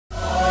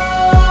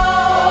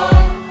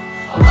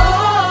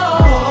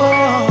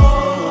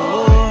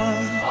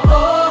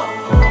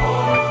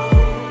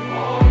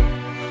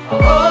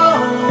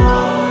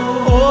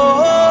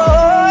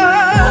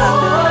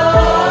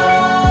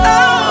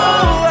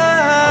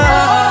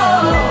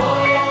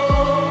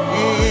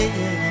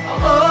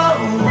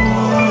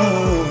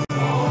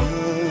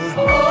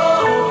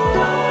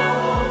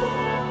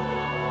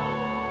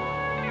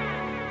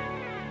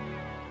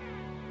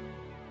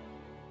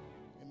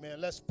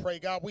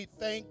God, we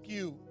thank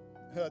you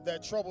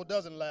that trouble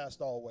doesn't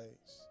last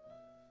always.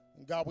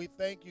 And God, we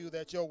thank you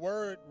that your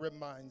word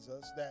reminds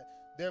us that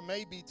there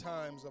may be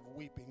times of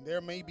weeping.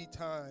 There may be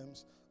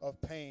times of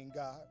pain,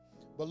 God.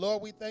 But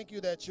Lord, we thank you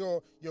that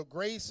your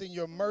grace and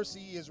your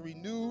mercy is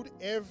renewed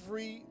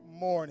every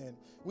morning.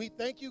 We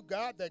thank you,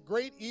 God, that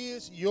great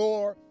is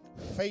your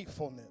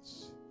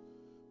faithfulness.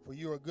 For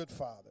you are a good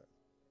Father.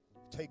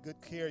 Take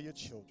good care of your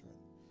children.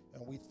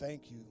 And we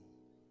thank you.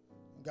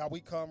 God,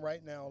 we come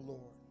right now,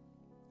 Lord,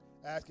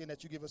 asking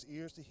that you give us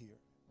ears to hear.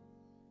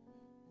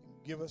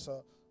 Give us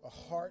a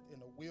heart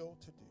and a will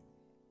to do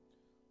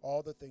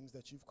all the things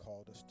that you've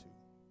called us to.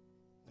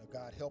 Now,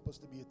 God, help us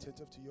to be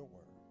attentive to your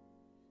word,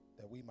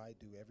 that we might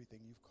do everything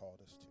you've called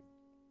us to.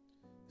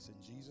 It's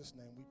in Jesus'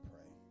 name we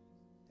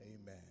pray.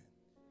 Amen.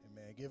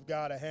 Amen. Give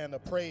God a hand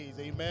of praise.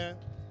 Amen.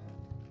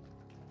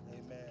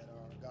 Amen.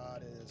 Our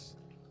God is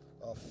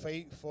a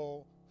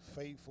faithful,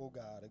 faithful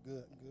God.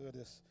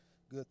 It's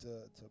good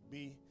to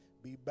be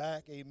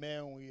back.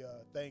 Amen. We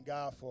thank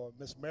God for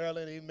Miss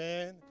Marilyn.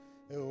 Amen.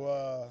 Who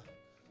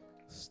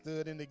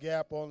stood in the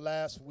gap on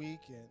last week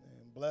and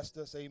blessed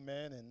us.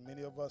 Amen. And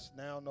many of us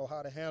now know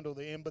how to handle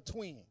the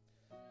in-between.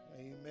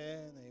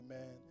 Amen.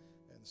 Amen.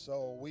 And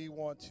so we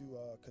want to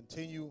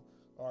continue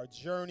our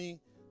journey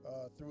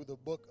through the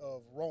book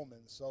of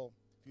Romans. So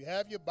if you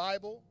have your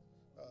Bible,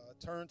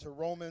 turn to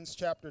Romans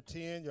chapter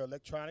 10, your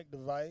electronic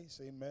device.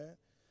 Amen.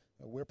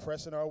 We're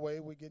pressing our way.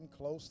 We're getting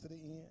close to the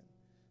end.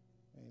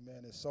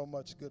 Amen. There's so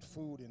much good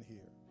food in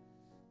here.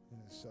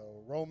 And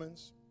so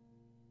Romans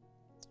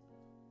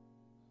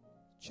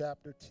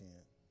chapter 10. I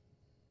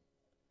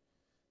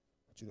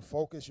want you to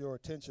focus your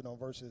attention on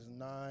verses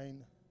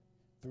 9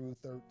 through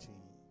 13.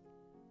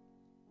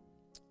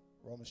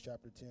 Romans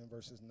chapter 10,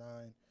 verses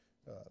 9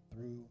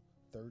 through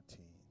 13.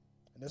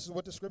 And this is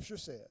what the scripture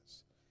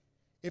says.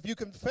 If you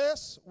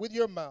confess with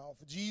your mouth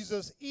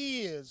Jesus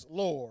is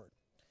Lord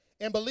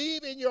and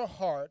believe in your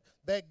heart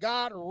that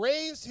God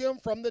raised him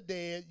from the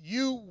dead,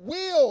 you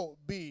will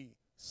be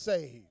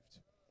saved.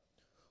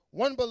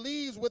 One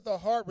believes with the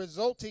heart,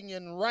 resulting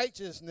in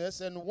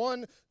righteousness, and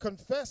one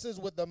confesses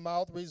with the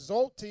mouth,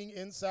 resulting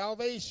in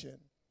salvation.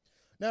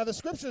 Now the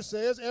scripture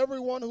says,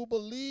 everyone who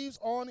believes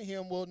on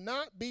him will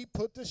not be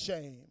put to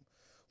shame,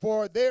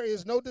 for there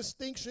is no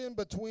distinction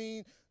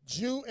between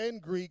Jew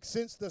and Greek,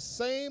 since the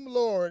same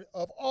Lord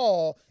of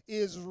all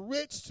is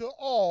rich to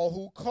all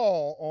who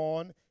call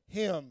on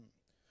him.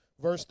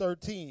 Verse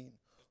 13,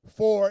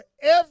 for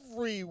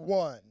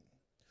everyone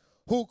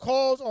who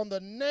calls on the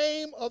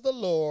name of the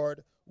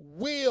Lord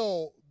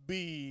will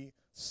be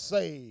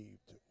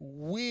saved.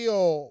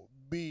 Will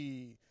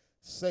be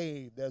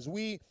saved. As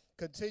we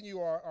continue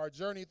our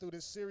journey through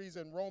this series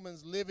in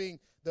Romans, Living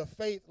the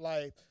Faith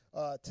Life,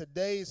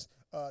 today's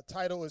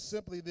title is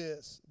simply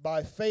this: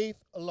 by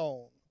faith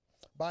alone.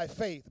 By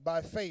faith,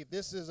 by faith.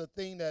 This is a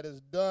thing that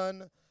is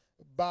done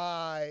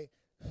by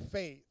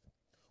faith.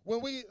 When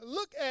we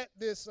look at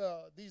these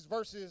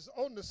verses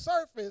on the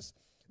surface,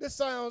 this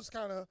sounds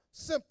kind of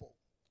simple.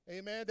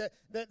 Amen.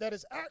 That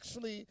is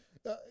actually,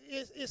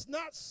 it's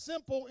not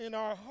simple in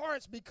our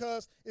hearts,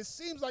 because it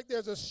seems like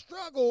there's a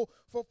struggle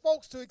for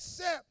folks to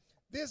accept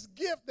this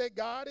gift that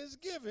God is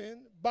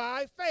given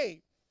by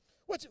faith.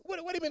 What do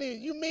you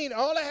mean? You mean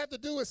all I have to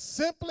do is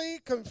simply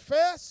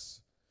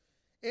confess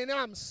and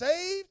I'm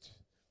saved?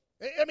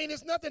 I mean,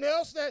 there's nothing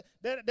else that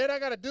I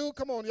got to do.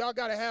 Come on, y'all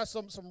got to have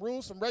some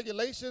rules, some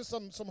regulations,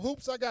 some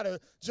hoops I got to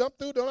jump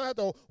through. Don't I have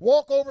to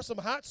walk over some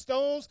hot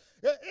stones?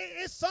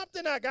 It's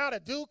something I got to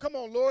do. Come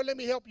on, Lord, let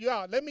me help you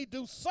out. Let me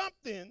do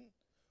something,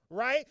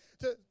 right,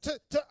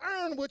 to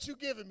earn what you're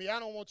giving me. I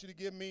don't want you to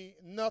give me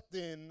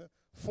nothing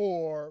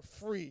for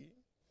free.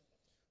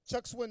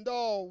 Chuck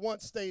Swindoll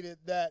once stated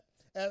that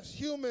as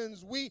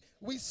humans, we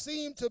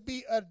seem to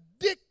be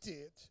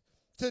addicted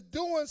to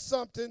doing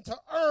something to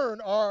earn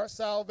our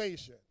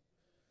salvation.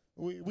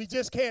 We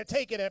just can't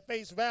take it at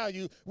face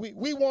value.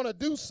 We want to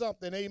do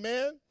something,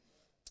 amen?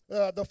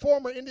 The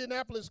former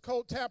Indianapolis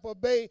Colts, Tampa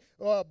Bay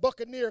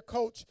Buccaneer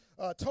coach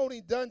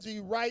Tony Dungy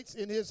writes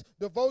in his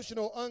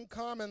devotional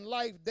Uncommon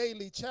Life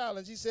Daily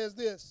Challenge, he says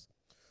this: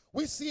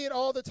 we see it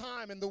all the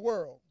time in the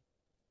world.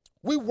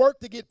 We work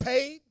to get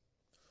paid.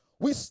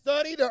 We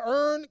study to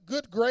earn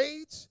good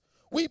grades.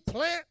 We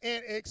plant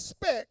and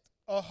expect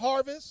a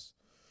harvest.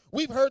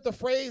 We've heard the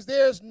phrase,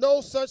 there's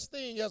no such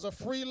thing as a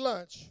free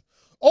lunch.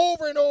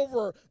 Over and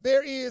over,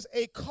 there is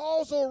a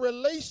causal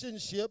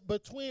relationship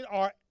between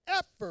our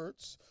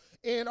efforts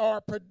and our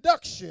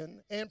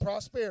production and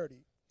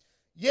prosperity.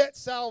 Yet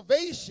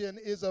salvation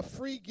is a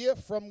free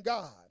gift from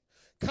God,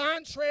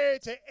 contrary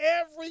to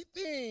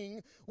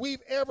everything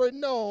we've ever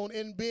known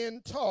and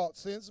been taught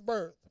since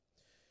birth.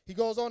 He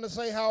goes on to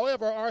say,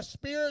 however, our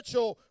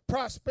spiritual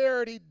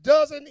prosperity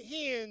doesn't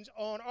hinge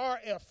on our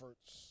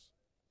efforts.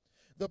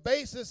 The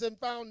basis and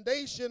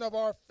foundation of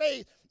our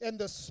faith and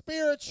the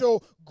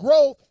spiritual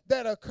growth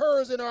that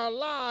occurs in our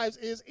lives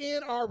is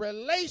in our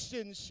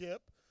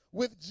relationship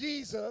with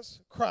Jesus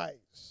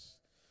Christ.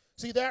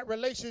 See, that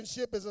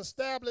relationship is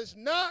established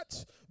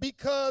not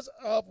because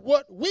of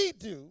what we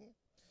do,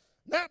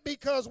 not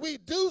because we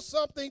do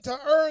something to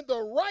earn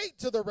the right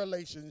to the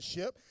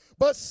relationship,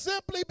 but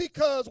simply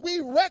because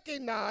we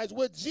recognize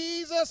what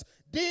Jesus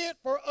did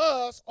for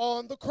us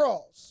on the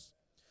cross.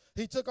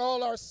 He took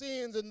all our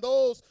sins and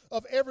those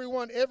of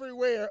everyone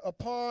everywhere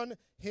upon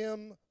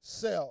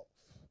himself.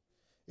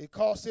 It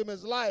cost him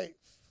his life.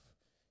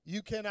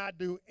 You cannot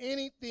do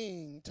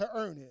anything to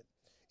earn it.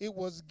 It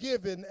was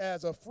given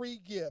as a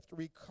free gift,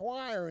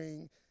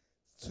 requiring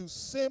to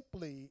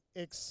simply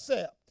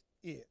accept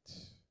it.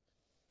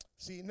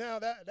 See, now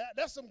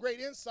that's some great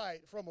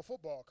insight from a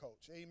football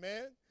coach.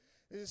 Amen.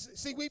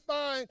 See, we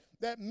find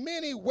that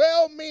many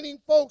well-meaning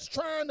folks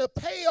trying to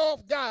pay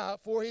off God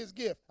for his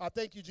gift. I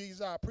thank you,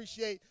 Jesus. I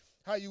appreciate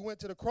how you went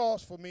to the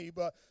cross for me,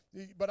 but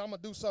I'm going to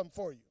do something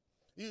for you.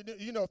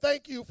 You know,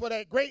 thank you for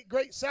that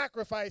great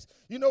sacrifice.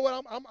 You know what?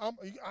 I'm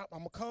going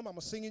to come. I'm going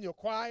to sing in your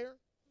choir.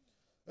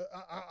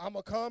 I'm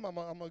going to come. I'm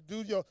going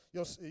to do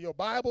your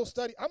Bible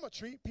study. I'm going to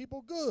treat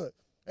people good.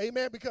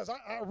 Amen, because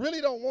I really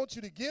don't want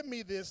you to give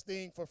me this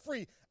thing for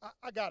free.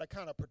 I got to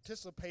kind of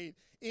participate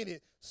in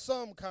it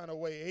some kind of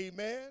way.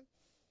 Amen.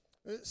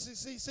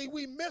 See,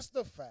 we miss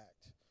the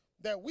fact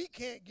that we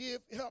can't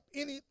give up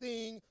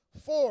anything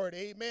for it.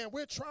 Amen.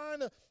 We're trying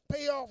to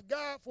pay off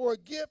God for a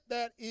gift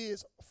that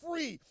is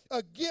free,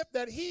 a gift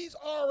that he's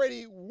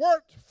already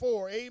worked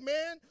for.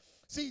 Amen.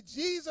 See,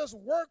 Jesus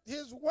worked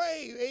his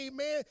way,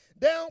 amen,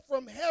 down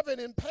from heaven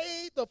and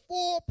paid the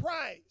full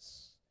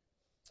price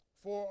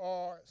for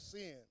our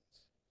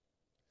sins.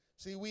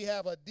 See, we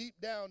have a deep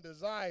down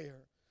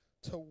desire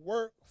to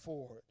work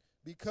for it,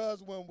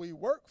 because when we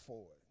work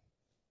for it,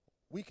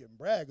 we can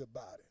brag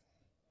about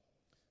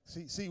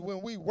it. See,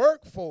 when we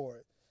work for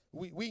it,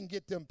 we can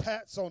get them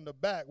pats on the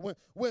back.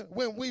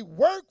 When we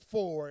work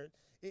for it,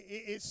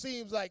 it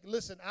seems like,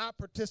 listen, I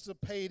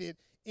participated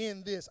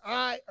in this.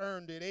 I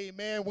earned it,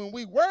 amen. When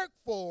we work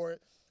for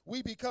it,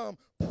 we become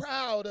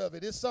proud of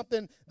it. It's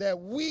something that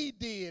we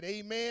did,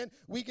 amen.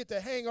 We get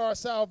to hang our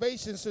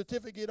salvation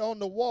certificate on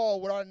the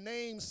wall with our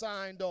name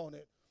signed on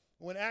it,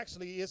 when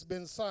actually it's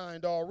been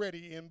signed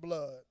already in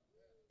blood.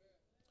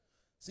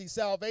 See,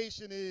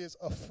 salvation is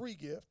a free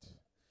gift,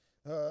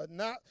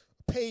 not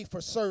pay for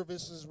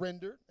services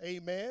rendered,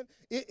 amen.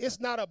 It's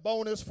not a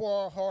bonus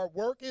for our hard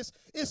work.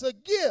 It's a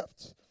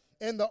gift,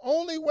 and the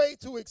only way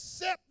to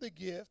accept the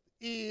gift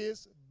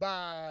is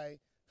by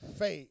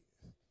faith.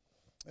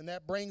 And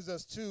that brings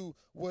us to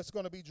what's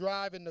going to be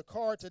driving the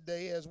car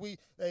today as we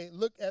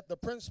look at the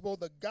principle.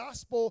 The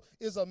gospel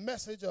is a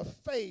message of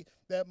faith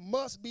that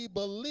must be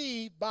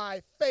believed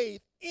by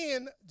faith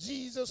in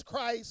Jesus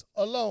Christ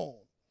alone.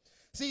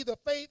 See, the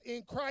faith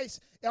in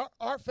Christ,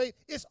 our faith,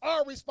 is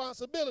our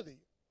responsibility.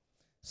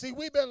 See,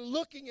 we've been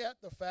looking at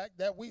the fact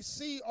that we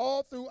see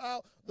all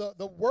throughout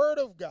the Word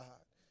of God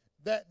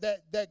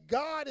that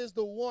God is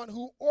the one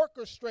who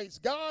orchestrates.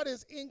 God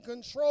is in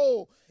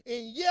control,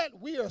 and yet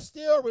we are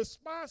still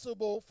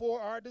responsible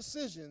for our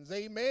decisions.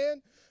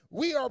 Amen.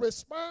 We are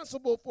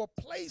responsible for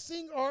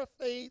placing our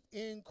faith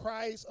in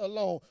Christ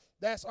alone.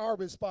 That's our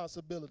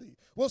responsibility.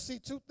 We'll see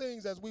two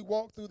things as we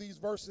walk through these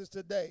verses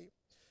today.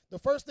 The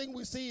first thing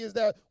we see is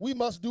that we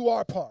must do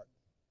our part.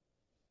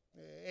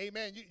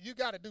 Amen. You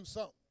got to do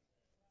something.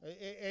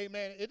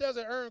 Amen. It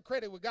doesn't earn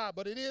credit with God,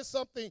 but it is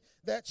something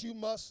that you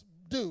must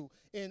do.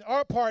 And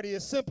our part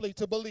is simply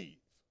to believe.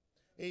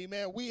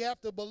 Amen. We have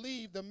to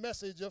believe the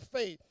message of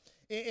faith.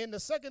 And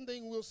the second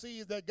thing we'll see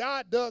is that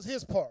God does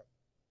his part.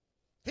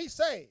 He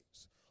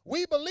saves.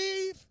 We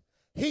believe,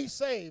 he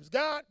saves.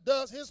 God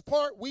does his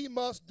part. We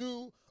must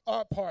do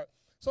our part.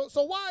 So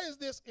why is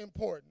this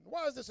important?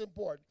 Why is this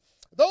important?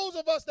 Those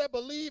of us that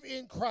believe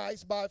in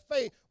Christ by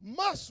faith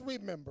must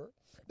remember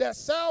that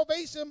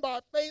salvation by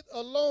faith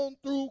alone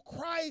through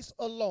Christ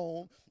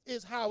alone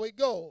is how it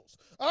goes.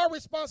 Our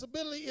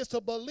responsibility is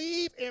to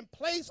believe and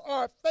place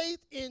our faith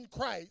in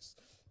Christ.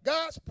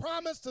 God's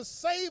promise to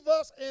save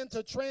us and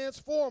to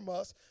transform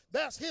us,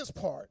 that's his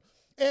part.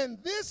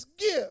 And this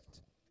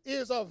gift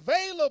is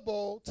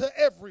available to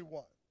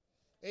everyone.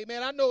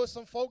 Amen. I know it's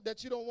some folk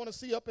that you don't want to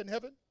see up in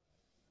heaven.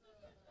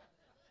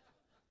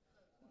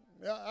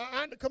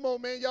 Come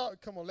on, man. Y'all,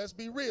 come on. Let's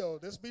be real.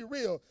 Let's be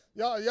real.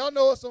 Y'all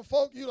know some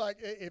folk you like,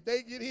 if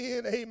they get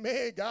in,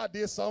 amen, God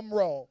did something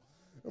wrong.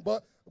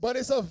 But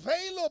it's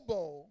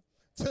available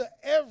to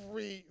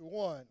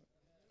everyone.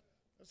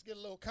 Let's get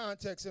a little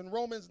context. In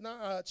Romans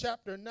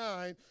chapter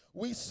 9,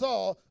 we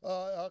saw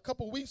a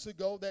couple weeks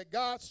ago that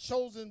God's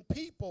chosen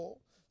people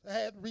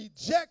had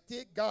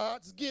rejected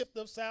God's gift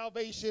of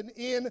salvation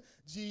in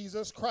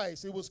Jesus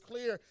Christ. It was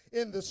clear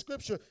in the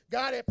scripture.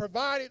 God had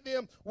provided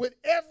them with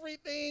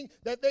everything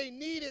that they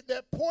needed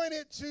that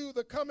pointed to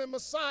the coming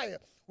Messiah.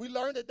 We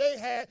learned that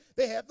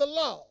they had the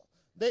law.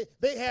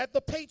 They had the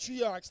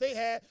patriarchs. They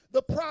had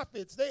the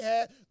prophets. They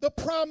had the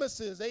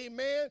promises.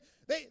 Amen.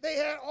 They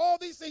had all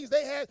these things.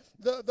 They had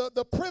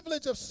the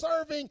privilege of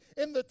serving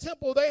in the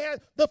temple. They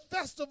had the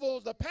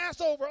festivals, the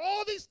Passover,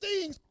 all these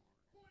things.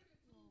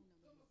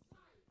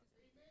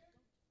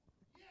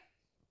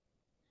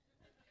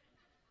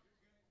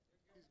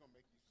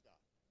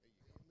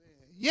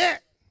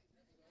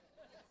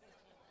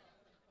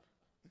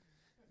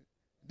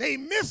 They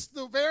missed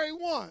the very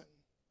one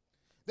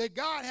that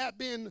God had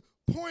been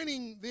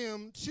pointing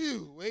them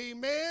to.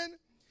 Amen.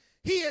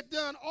 He had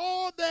done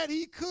all that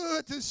he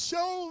could to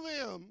show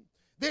them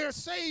their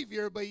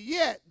Savior, but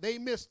yet they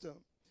missed him.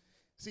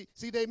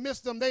 See, they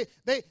missed him.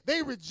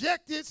 They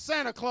rejected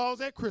Santa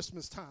Claus at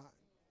Christmas time.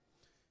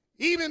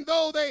 Even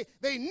though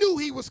they knew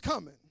he was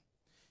coming.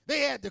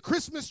 They had the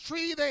Christmas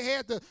tree. They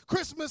had the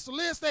Christmas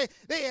list.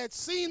 They had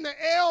seen the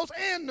elves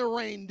and the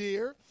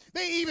reindeer.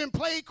 They even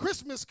played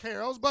Christmas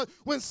carols. But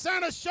when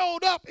Santa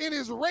showed up in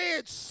his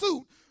red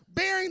suit,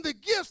 bearing the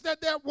gifts that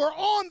were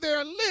on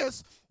their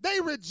list, they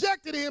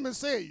rejected him and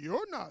said,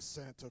 "You're not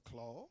Santa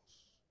Claus.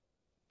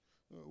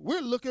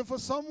 We're looking for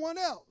someone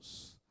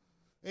else."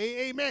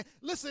 Amen.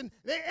 Listen,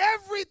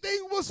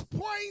 everything was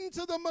pointing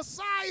to the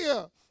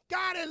Messiah.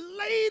 God had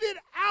laid it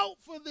out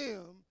for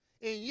them.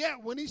 And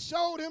yet when he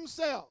showed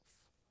himself,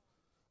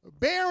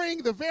 bearing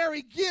the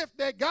very gift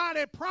that God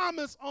had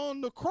promised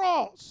on the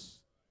cross,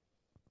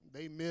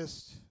 they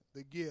missed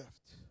the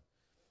gift.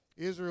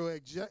 Israel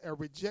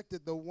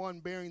rejected the one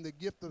bearing the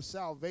gift of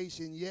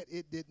salvation, yet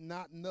it did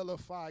not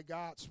nullify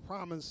God's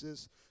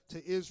promises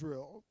to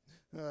Israel.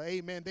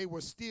 Amen. They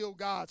were still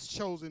God's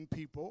chosen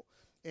people,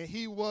 and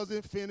he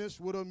wasn't finished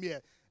with them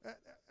yet.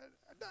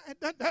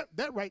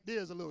 That right there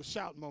is a little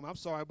shouting moment. I'm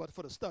sorry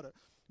for the stutter.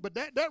 But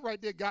that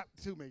right there got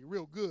to me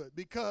real good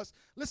because,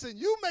 listen,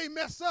 you may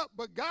mess up,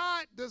 but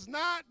God does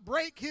not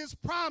break his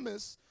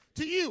promise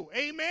to you.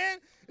 Amen?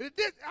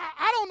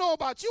 I don't know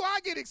about you. I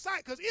get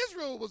excited because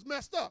Israel was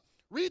messed up.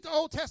 Read the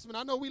Old Testament.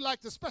 I know we like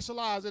to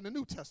specialize in the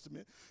New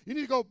Testament. You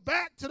need to go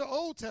back to the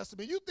Old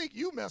Testament. You think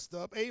you messed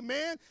up,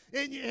 amen?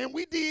 And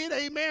we did,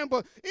 amen.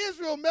 But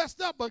Israel messed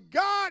up, but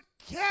God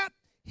kept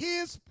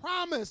his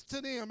promise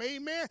to them,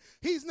 amen.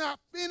 He's not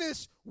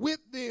finished with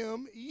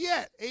them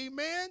yet,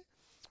 amen.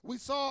 We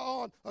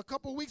saw on a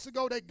couple weeks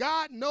ago that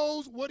God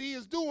knows what he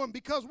is doing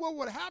because what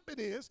would happen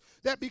is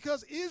that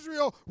because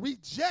Israel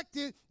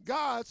rejected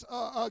God's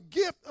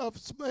gift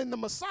in the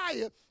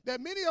Messiah,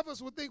 that many of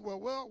us would think,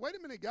 well, wait a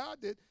minute, God,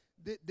 did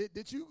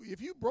you,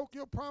 if you broke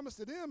your promise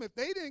to them, if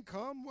they didn't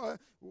come,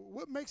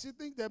 what makes you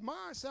think that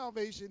my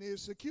salvation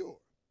is secure?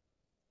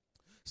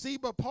 See,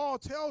 but Paul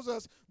tells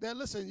us that,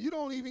 listen, you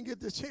don't even get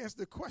the chance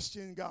to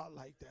question God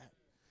like that.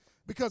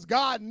 Because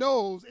God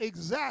knows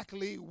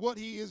exactly what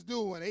he is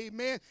doing.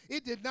 Amen.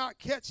 It did not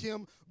catch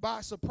him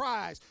by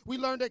surprise. We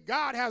learned that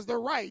God has the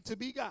right to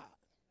be God.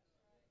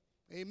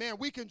 Amen.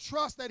 We can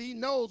trust that he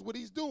knows what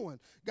he's doing.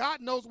 God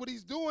knows what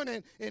he's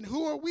doing, and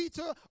who are we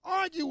to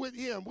argue with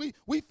him?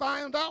 We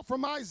find out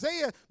from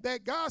Isaiah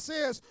that God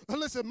says,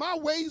 listen, my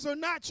ways are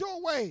not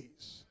your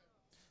ways.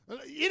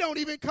 You don't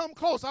even come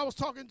close. I was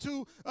talking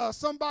to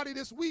somebody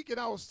this week, and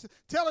I was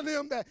telling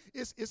them that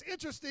it's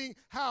interesting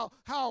how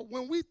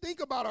when we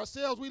think about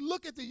ourselves, we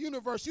look at the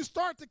universe, you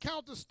start to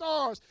count the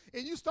stars,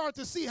 and you start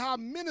to see how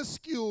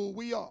minuscule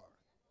we are.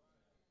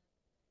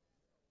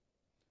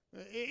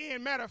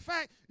 And matter of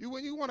fact,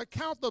 when you want to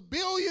count the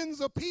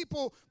billions of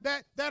people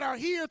that are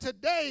here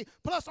today,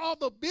 plus all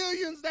the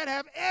billions that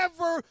have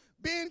ever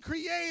been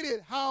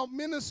created, how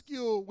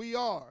minuscule we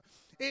are.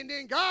 And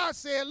then God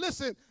said,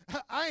 listen,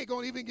 I ain't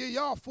going to even give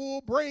y'all full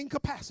brain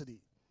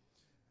capacity.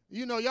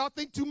 You know, y'all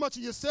think too much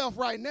of yourself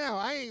right now.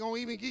 I ain't going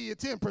to even give you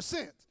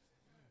 10%.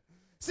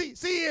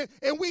 See,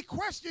 and we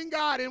question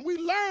God, and we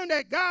learn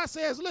that God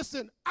says,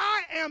 listen,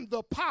 I am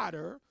the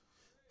potter.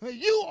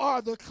 You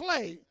are the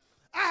clay.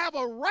 I have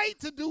a right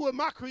to do with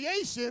my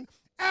creation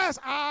as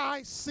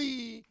I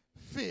see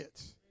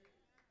fit.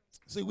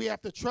 See, we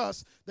have to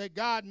trust that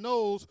God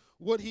knows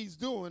what he's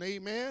doing.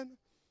 Amen.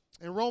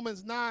 In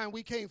Romans 9,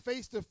 we came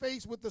face to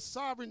face with the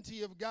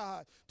sovereignty of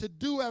God to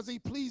do as he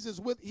pleases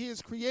with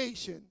his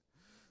creation.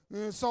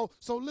 So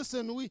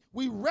listen,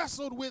 we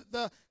wrestled with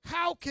the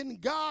how can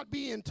God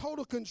be in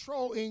total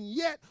control and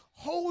yet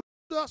hold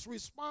us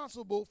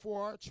responsible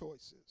for our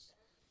choices.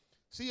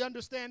 See,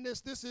 understand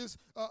this. This is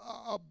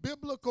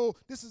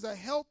this is a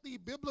healthy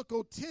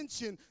biblical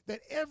tension that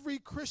every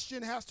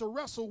Christian has to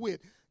wrestle with.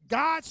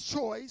 God's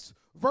choice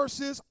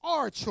versus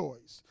our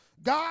choice.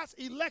 God's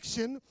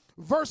election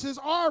versus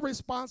our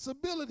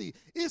responsibility.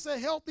 It's a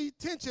healthy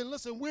tension.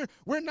 Listen,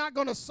 we're not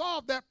going to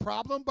solve that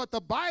problem, but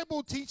the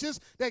Bible teaches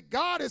that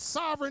God is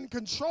sovereign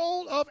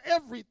control of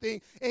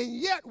everything, and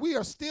yet we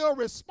are still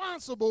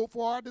responsible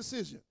for our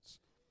decisions.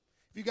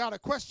 If you got a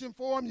question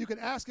for him, you can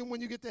ask him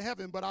when you get to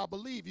heaven, but I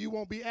believe you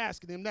won't be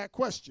asking him that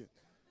question.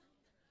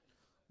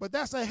 But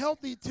that's a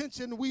healthy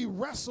tension we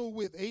wrestle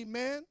with,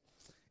 amen?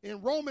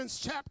 In Romans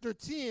chapter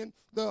 10,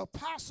 the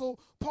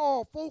Apostle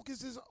Paul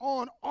focuses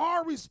on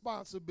our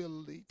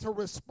responsibility to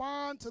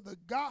respond to the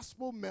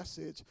gospel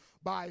message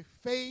by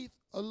faith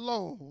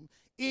alone,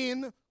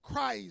 in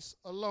Christ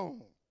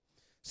alone.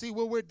 See,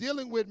 what we're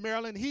dealing with,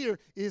 Maryland, here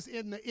is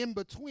in the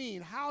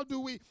in-between. How do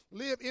we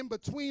live in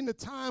between the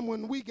time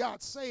when we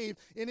got saved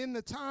and in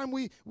the time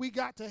we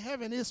got to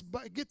heaven?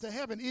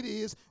 It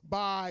is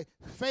by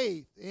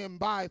faith and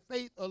by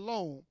faith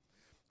alone.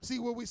 See,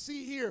 what we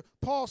see here,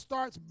 Paul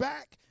starts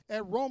back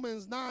at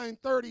Romans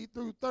 9:30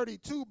 through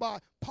 32 by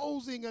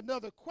posing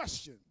another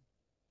question.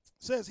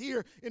 says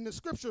here in the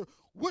scripture,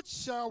 what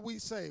shall we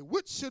say?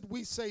 What should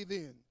we say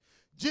then?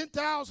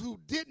 Gentiles who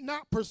did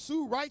not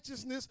pursue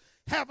righteousness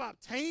have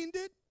obtained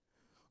it,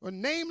 or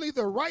namely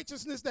the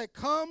righteousness that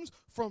comes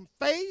from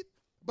faith,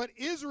 but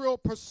Israel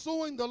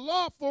pursuing the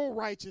lawful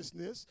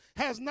righteousness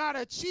has not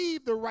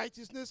achieved the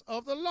righteousness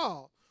of the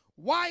law.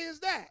 Why is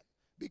that?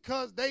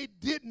 Because they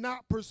did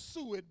not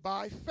pursue it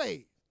by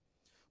faith,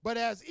 but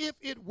as if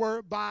it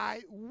were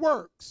by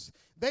works.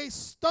 They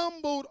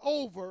stumbled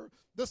over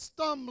the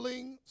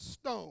stumbling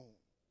stone.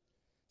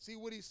 See,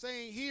 what he's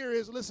saying here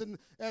is, listen,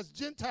 as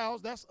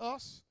Gentiles, that's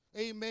us,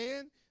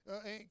 amen.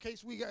 In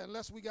case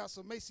unless we got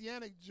some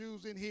Messianic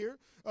Jews in here,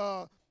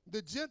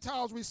 the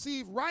Gentiles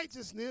receive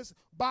righteousness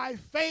by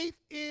faith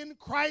in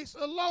Christ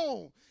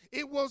alone.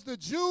 It was the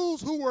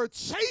Jews who were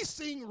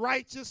chasing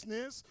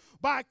righteousness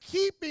by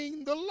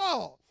keeping the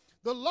law.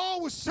 The law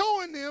was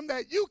showing them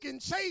that you can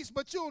chase,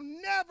 but you'll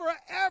never,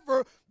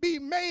 ever be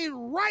made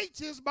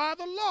righteous by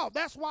the law.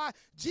 That's why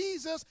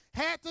Jesus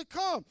had to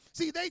come.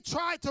 See, they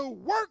tried to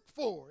work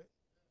for it,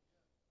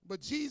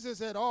 but Jesus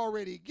had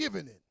already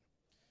given it.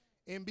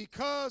 And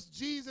because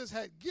Jesus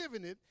had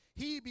given it,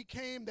 he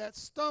became that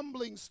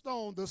stumbling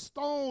stone. The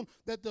stone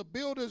that the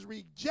builders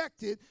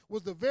rejected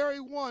was the very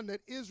one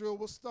that Israel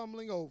was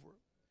stumbling over.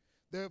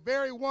 The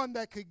very one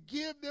that could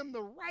give them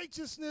the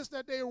righteousness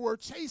that they were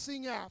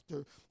chasing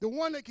after. The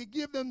one that could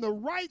give them the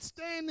right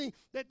standing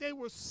that they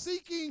were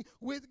seeking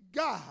with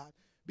God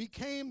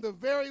became the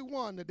very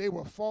one that they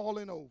were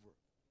falling over.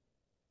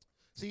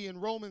 See,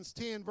 in Romans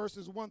 10,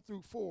 verses 1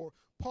 through 4,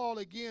 Paul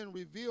again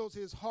reveals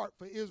his heart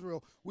for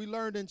Israel. We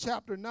learned in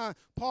chapter 9,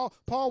 Paul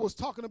was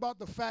talking about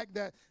the fact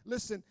that,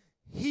 listen,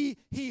 he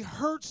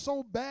hurt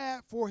so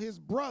bad for his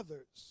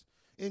brothers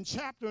in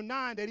chapter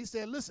 9 that he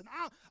said, listen,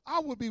 I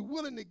would be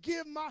willing to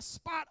give my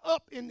spot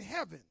up in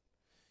heaven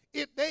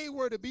if they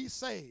were to be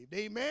saved.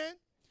 Amen?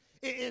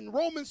 In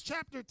Romans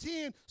chapter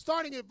 10,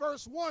 starting at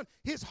verse 1,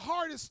 his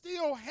heart is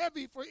still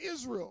heavy for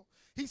Israel.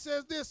 He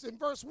says this in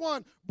verse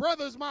 1,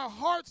 brothers, my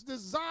heart's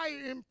desire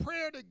in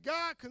prayer to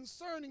God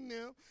concerning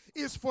them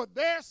is for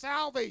their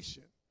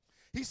salvation.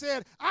 He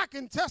said, I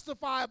can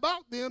testify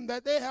about them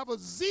that they have a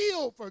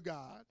zeal for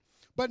God,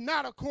 but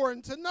not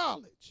according to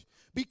knowledge,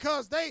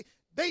 because they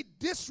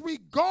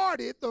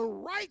disregarded the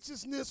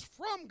righteousness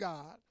from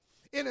God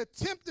and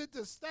attempted to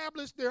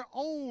establish their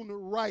own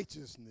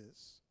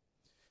righteousness.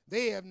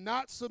 They have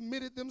not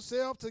submitted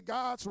themselves to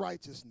God's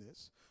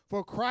righteousness,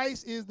 for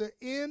Christ is the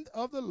end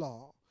of the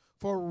law,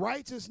 for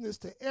righteousness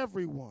to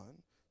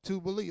everyone to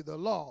believe. The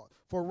law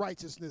for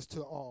righteousness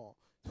to all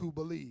who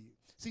believe.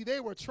 See, they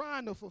were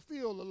trying to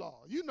fulfill the law,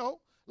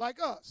 like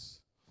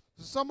us.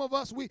 Some of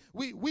us, we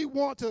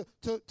want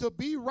to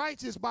be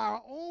righteous by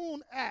our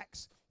own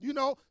acts.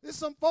 There's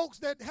some folks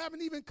that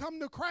haven't even come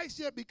to Christ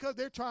yet because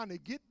they're trying to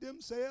get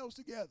themselves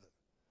together.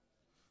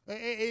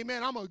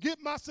 Amen. I'm going to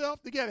get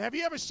myself together. Have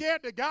you ever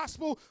shared the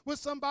gospel with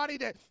somebody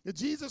that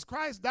Jesus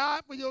Christ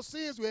died for your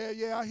sins? Well,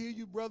 yeah, I hear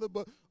you, brother,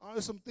 but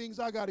there's some things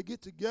I got to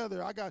get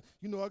together. I got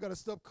to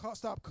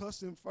stop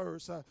cussing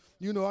first. I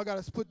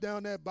got to put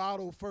down that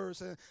bottle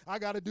first, and I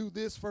got to do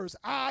this first.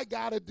 I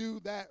got to do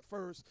that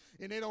first.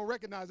 And they don't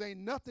recognize ain't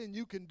nothing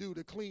you can do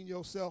to clean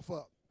yourself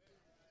up.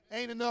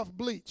 Ain't enough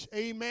bleach.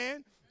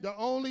 Amen. The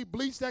only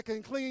bleach that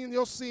can clean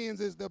your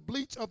sins is the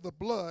bleach of the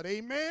blood.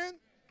 Amen.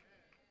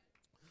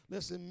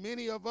 Listen,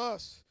 many of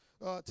us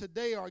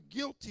today are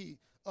guilty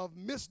of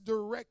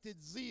misdirected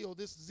zeal.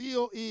 This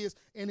zeal is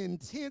an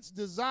intense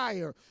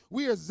desire.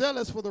 We are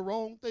zealous for the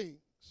wrong things.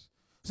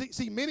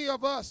 See, many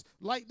of us,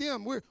 like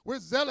them, we're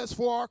zealous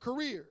for our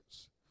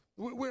careers.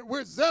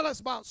 We're zealous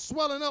about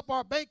swelling up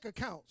our bank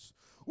accounts.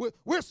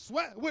 We're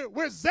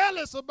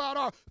zealous about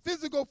our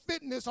physical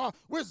fitness.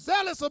 We're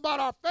zealous about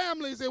our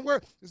families, and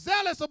we're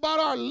zealous about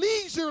our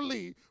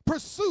leisurely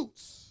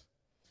pursuits.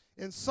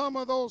 And some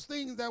of those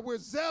things that we're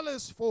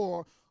zealous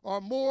for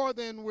are more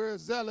than we're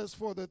zealous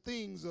for the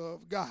things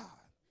of God.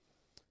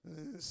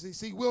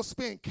 See, we'll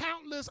spend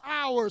countless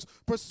hours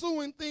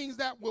pursuing things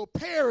that will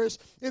perish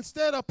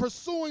instead of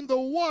pursuing the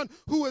one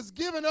who has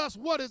given us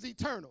what is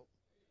eternal.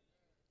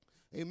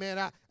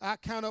 Amen. I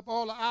count up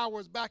all the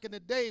hours back in the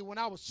day when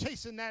I was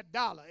chasing that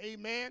dollar.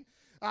 Amen.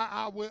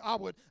 I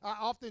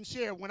often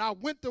share, when I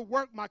went to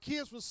work, my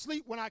kids would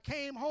asleep. When I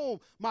came home,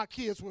 my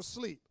kids would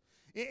sleep.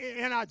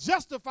 And I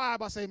justify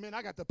by saying, man,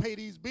 I got to pay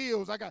these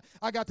bills. I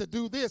got to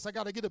do this. I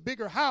got to get a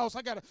bigger house.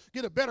 I got to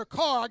get a better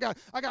car.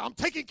 I'm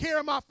taking care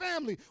of my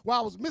family while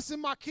I was missing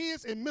my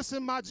kids and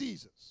missing my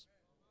Jesus.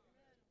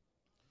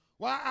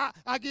 Well,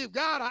 I give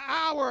God an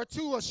hour or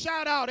two a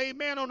shout out,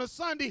 amen, on a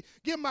Sunday,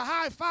 give him a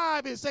high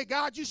five and say,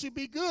 God, you should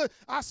be good.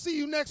 I'll see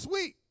you next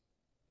week.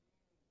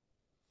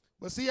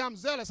 But see, I'm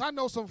zealous. I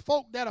know some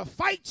folk that'll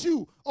fight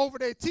you over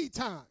their tea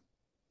time.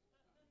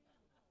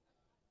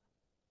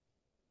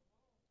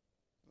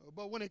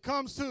 But when it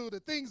comes to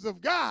the things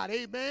of God,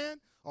 amen,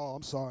 oh,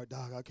 I'm sorry,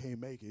 Doc, I can't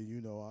make it.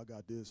 I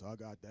got this, I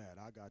got that,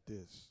 I got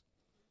this.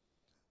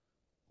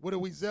 What are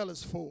we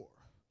zealous for?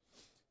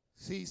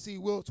 See,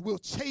 we'll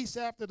chase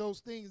after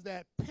those things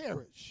that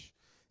perish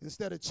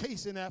instead of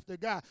chasing after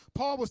God.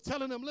 Paul was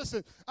telling them,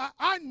 listen,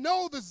 I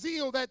know the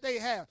zeal that they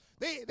have.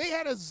 They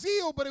had a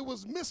zeal, but it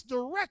was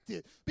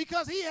misdirected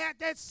because he had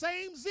that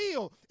same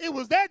zeal. It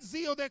was that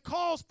zeal that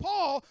caused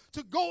Paul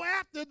to go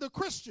after the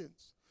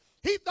Christians.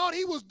 He thought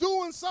he was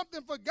doing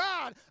something for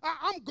God.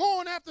 I'm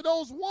going after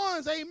those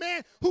ones,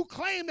 amen, who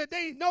claim that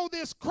they know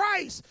this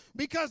Christ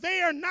because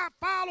they are not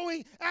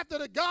following after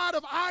the God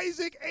of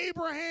Isaac,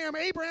 Abraham,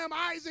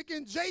 Isaac,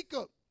 and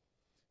Jacob.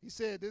 He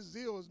said this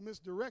zeal is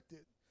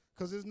misdirected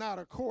because it's not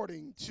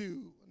according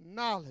to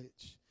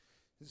knowledge.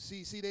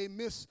 See, they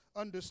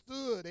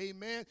misunderstood,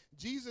 amen.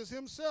 Jesus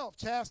himself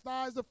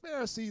chastised the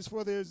Pharisees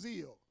for their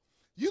zeal.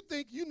 You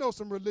think you know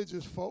some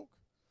religious folk.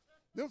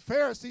 Them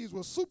Pharisees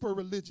were super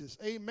religious,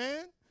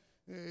 amen.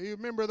 You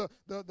remember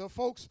the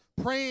folks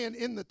praying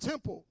in the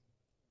temple,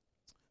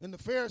 and the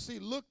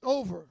Pharisee looked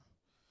over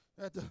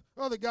at the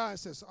other guy and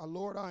says,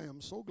 Lord, I am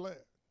so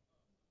glad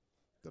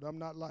that I'm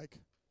not like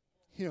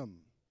him.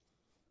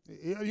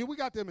 We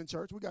got them in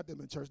church.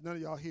 None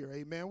of y'all here,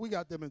 amen. We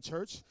got them in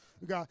church.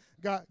 We got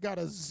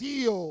a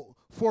zeal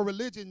for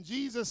religion.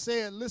 Jesus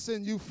said,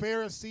 listen, you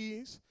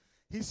Pharisees,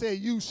 he said,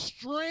 you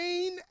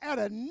strain at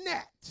a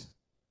gnat,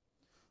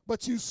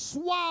 but you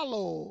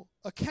swallow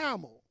a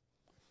camel.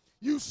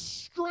 You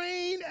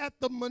strain at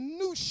the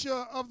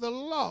minutia of the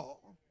law,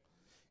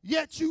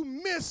 yet you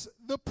miss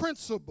the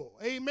principle.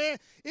 Amen.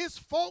 It's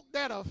folk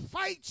that'll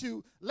fight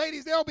you.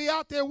 Ladies, they'll be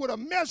out there with a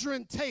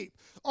measuring tape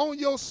on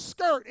your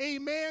skirt,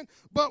 amen,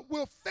 but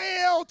will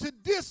fail to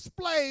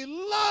display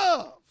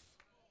love.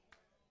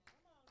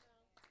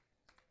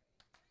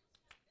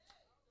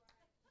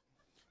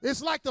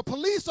 It's like the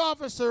police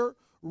officer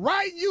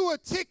writing you a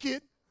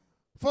ticket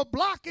for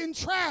blocking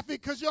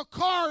traffic because your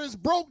car is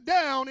broke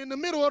down in the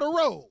middle of the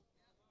road.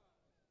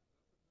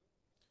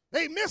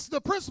 They miss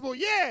the principle.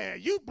 Yeah,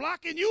 you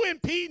blocking, you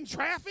impeding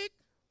traffic.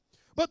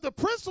 But the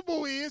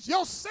principle is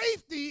your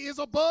safety is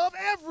above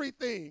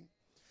everything.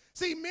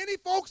 See, many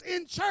folks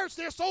in church,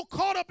 they're so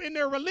caught up in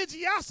their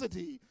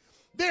religiosity,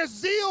 their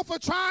zeal for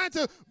trying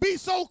to be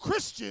so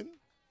Christian,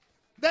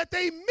 that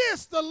they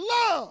miss the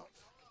love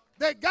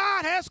that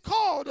God has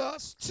called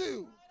us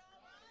to.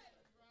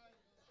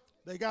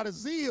 They got a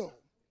zeal.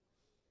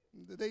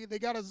 They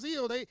got a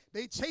zeal.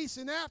 They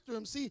chasing after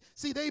him. See,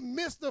 they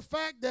missed the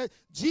fact that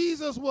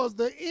Jesus was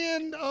the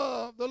end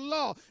of the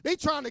law. They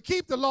trying to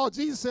keep the law.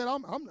 Jesus said,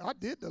 I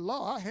did the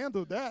law. I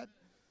handled that.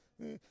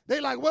 They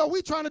like, well,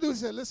 we trying to do. He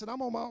said, listen,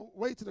 I'm on my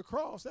way to the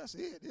cross. That's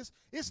it.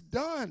 It's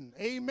done.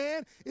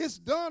 Amen. It's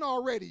done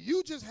already.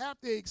 You just have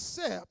to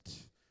accept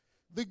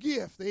the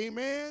gift.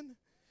 Amen.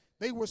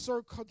 They were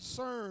so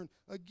concerned,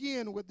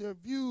 again, with their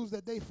views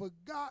that they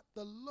forgot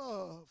to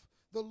love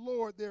the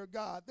Lord their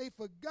God. They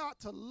forgot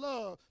to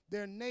love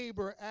their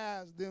neighbor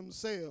as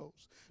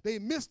themselves. They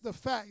missed the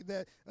fact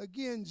that,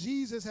 again,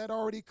 Jesus had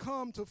already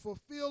come to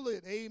fulfill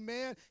it.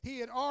 Amen. He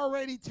had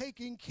already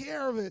taken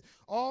care of it.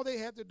 All they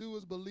had to do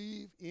was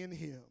believe in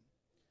him.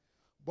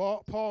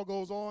 Paul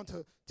goes on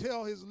to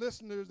tell his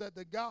listeners that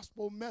the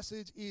gospel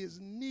message is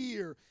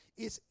near.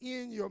 It's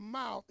in your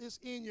mouth. It's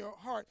in your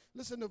heart.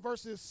 Listen to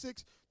verses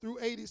 6 through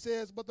 8. He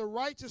says, but the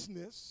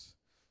righteousness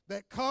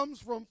that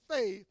comes from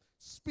faith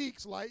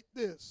speaks like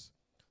this.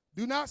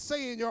 Do not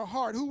say in your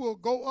heart, who will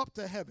go up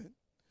to heaven?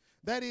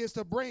 That is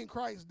to bring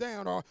Christ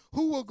down. Or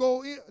who will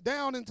go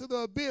down into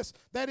the abyss?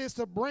 That is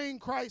to bring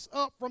Christ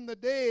up from the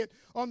dead.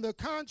 On the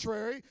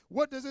contrary,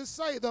 what does it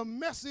say? The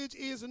message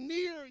is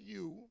near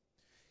you,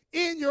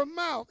 in your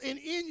mouth and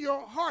in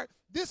your heart.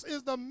 This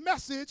is the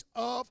message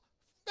of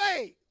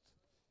faith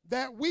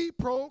that we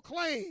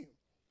proclaim.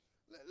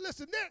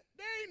 Listen, there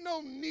ain't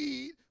no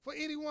need for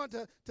anyone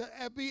to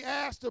be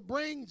asked to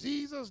bring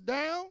Jesus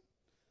down.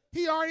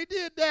 He already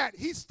did that.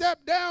 He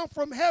stepped down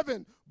from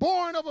heaven,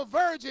 born of a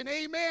virgin,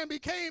 amen,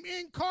 became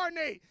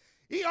incarnate.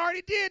 He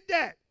already did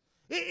that.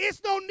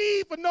 It's no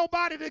need for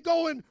nobody to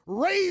go and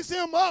raise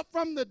him up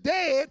from the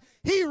dead.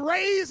 He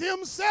raised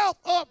himself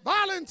up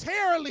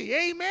voluntarily,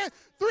 amen,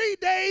 3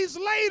 days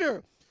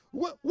later.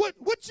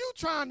 What you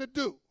trying to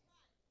do?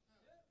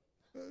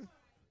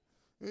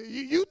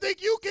 You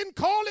think you can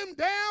call him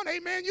down?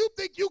 Amen. You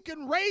think you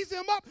can raise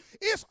him up?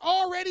 It's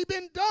already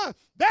been done.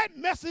 That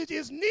message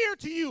is near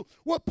to you.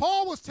 What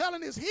Paul was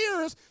telling his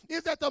hearers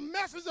is that the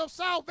message of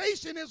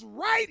salvation is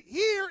right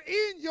here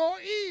in your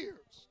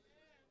ears.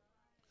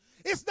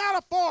 It's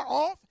not afar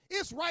off.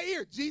 It's right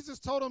here. Jesus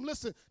told them,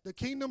 listen, the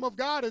kingdom of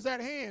God is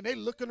at hand. They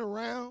looking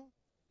around.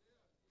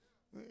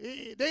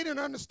 They didn't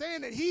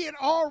understand that he had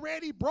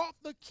already brought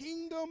the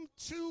kingdom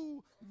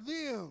to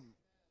them.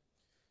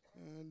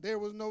 And there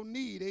was no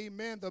need,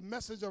 amen. The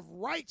message of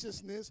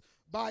righteousness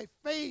by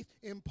faith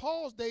in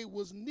Paul's day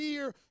was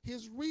near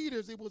his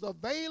readers. It was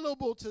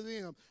available to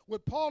them.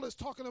 What Paul is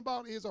talking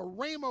about is a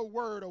rhema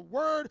word, a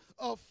word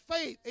of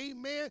faith,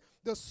 amen.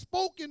 The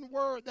spoken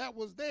word that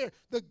was there.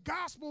 The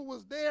gospel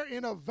was there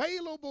and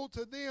available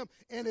to them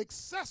and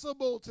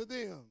accessible to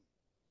them.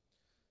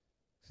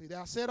 See,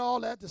 I said all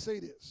that to say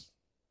this,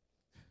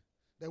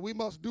 that we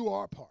must do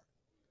our part.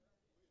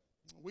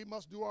 We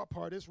must do our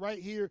part. It's right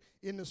here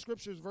in the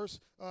scriptures, verse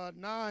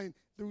 9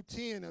 through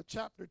 10 of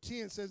chapter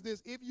 10 says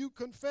this: if you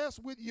confess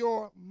with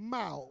your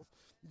mouth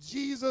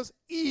Jesus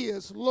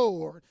is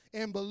Lord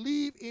and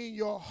believe in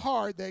your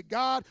heart that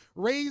God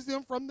raised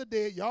him from the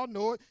dead, y'all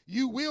know it,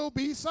 you will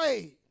be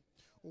saved.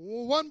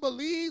 One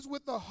believes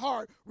with the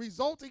heart,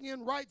 resulting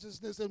in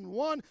righteousness, and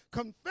one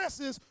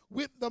confesses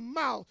with the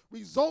mouth,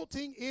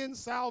 resulting in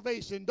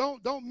salvation.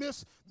 Don't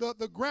miss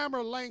the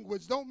grammar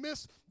language. Don't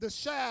miss the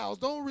shalls.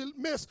 Don't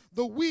miss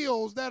the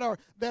wills that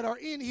are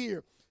in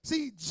here.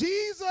 See,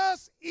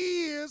 Jesus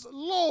is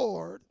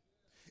Lord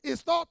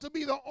is thought to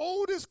be the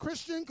oldest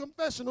Christian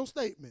confessional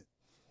statement.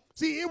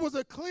 See, it was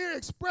a clear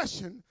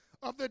expression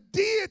of the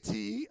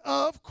deity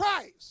of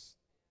Christ.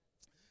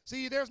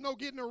 See, there's no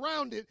getting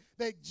around it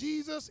that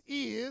Jesus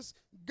is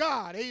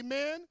God.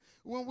 Amen.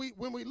 When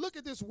we look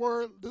at this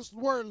word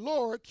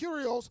Lord,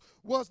 kurios,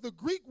 was the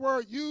Greek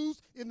word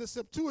used in the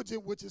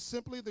Septuagint, which is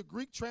simply the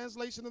Greek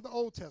translation of the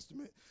Old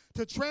Testament,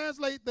 to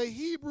translate the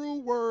Hebrew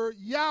word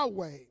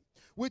Yahweh,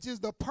 which is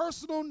the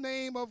personal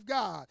name of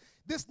God.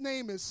 This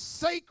name is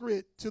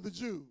sacred to the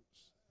Jews.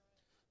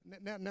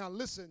 Now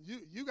listen,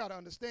 you got to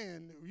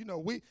understand,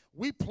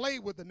 we play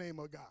with the name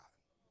of God.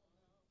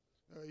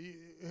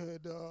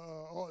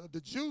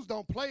 The Jews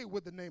don't play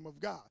with the name of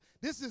God.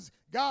 This is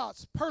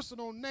God's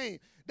personal name.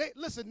 They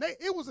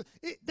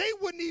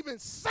wouldn't even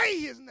say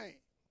his name.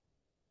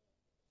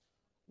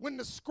 When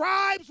the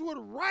scribes would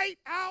write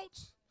out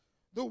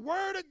the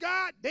word of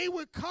God, they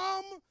would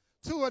come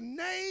to a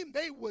name,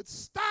 they would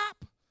stop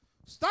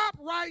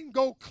writing,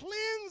 go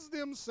cleanse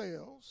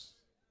themselves,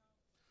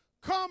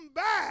 come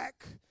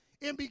back,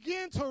 and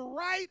begin to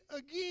write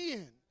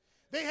again.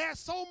 They had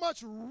so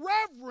much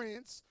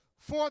reverence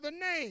for the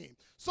name.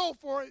 So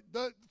for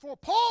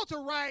Paul to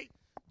write,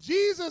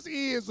 Jesus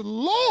is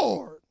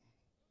Lord,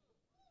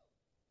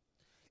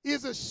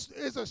 is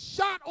a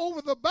shot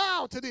over the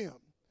bow to them,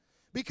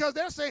 because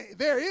they're saying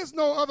there is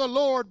no other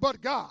Lord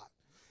but God.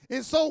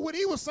 And so what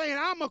he was saying,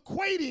 I'm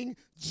equating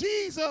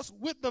Jesus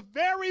with the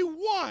very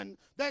one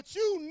that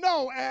you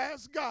know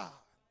as God.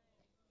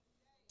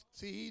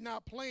 See, he's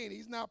not playing.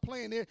 He's not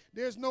playing.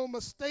 There's no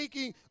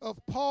mistaking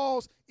of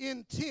Paul's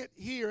intent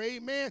here.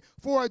 Amen.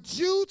 For a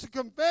Jew to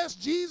confess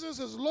Jesus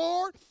as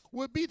Lord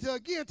would be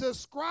to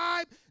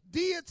ascribe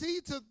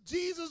deity to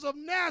Jesus of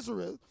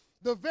Nazareth,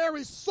 the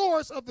very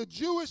source of the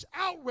Jewish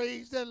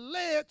outrage that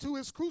led to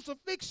his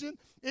crucifixion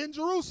in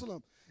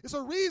Jerusalem. It's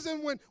a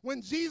reason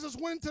when Jesus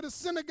went to the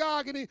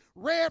synagogue and he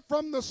read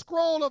from the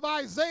scroll of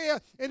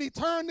Isaiah and he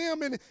turned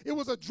them and it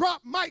was a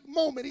drop mic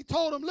moment. He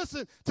told them,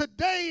 listen,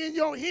 today in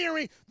your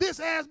hearing, this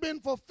has been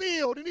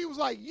fulfilled. And he was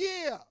like,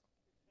 yeah.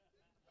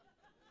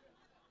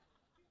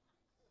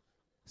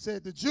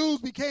 Said the Jews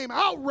became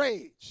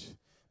outraged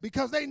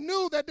because they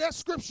knew that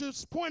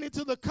scriptures pointed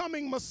to the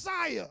coming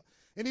Messiah.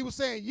 And he was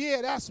saying,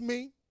 yeah, that's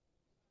me.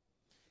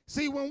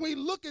 See, when we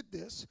look at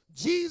this,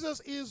 Jesus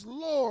is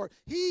Lord.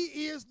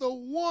 He is the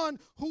one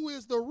who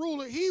is the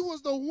ruler. He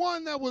was the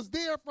one that was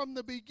there from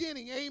the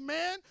beginning.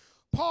 Amen.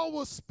 Paul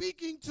was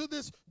speaking to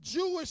this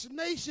Jewish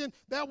nation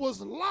that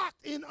was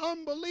locked in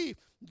unbelief.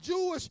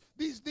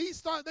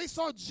 They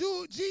saw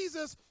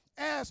Jesus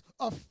as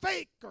a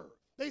faker.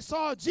 They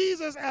saw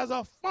Jesus as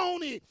a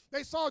phony.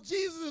 They saw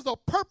Jesus as a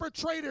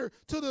perpetrator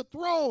to the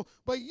throne,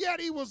 but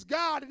yet he was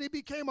God, and he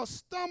became a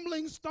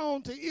stumbling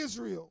stone to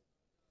Israel.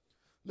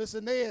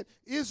 Listen,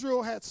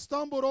 Israel had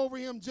stumbled over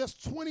him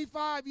just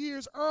 25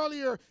 years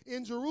earlier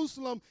in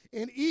Jerusalem,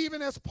 and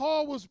even as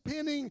Paul was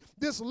penning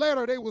this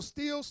letter, they were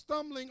still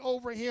stumbling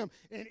over him,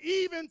 and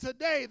even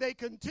today they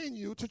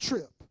continue to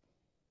trip.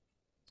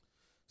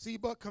 See,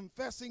 but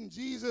confessing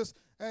Jesus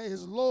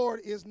as Lord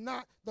is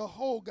not the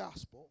whole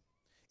gospel.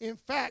 In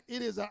fact,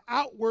 it is an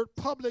outward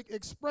public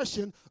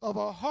expression of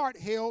a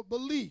heart-held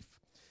belief.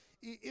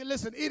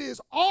 Listen, it is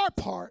our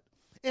part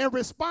and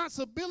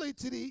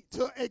responsibility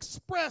to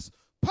express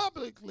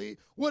publicly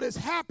what has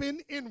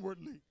happened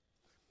inwardly.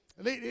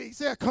 He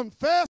said,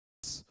 confess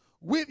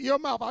with your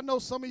mouth. I know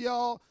some of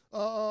y'all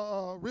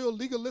real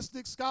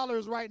legalistic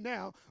scholars right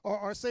now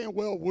are saying,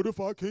 well, what if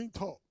I can't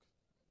talk?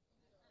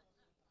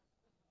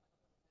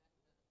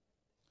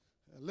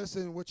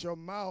 Listen, with your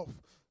mouth,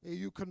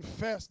 you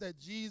confess that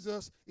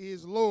Jesus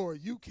is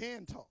Lord. You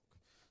can talk.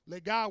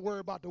 Let God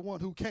worry about the one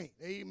who can't.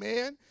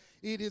 Amen.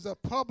 It is a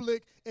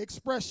public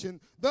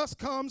expression. Thus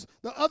comes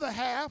the other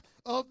half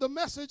of the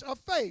message of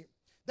faith.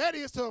 That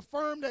is to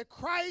affirm that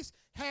Christ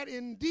had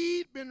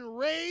indeed been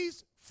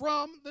raised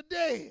from the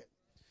dead.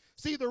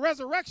 See, the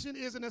resurrection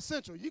is an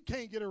essential. You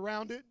can't get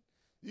around it.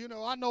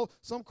 I know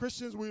some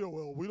Christians, we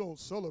don't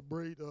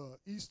celebrate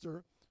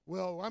Easter.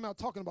 Well, I'm not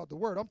talking about the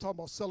word. I'm talking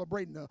about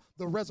celebrating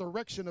the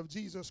resurrection of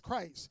Jesus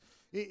Christ.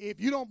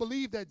 If you don't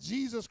believe that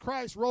Jesus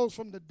Christ rose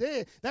from the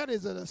dead, that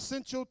is an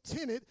essential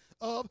tenet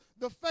of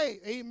the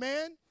faith.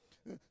 Amen.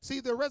 See,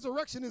 the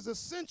resurrection is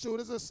essential.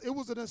 It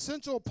was an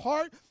essential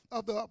part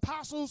of the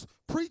apostles'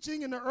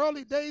 preaching in the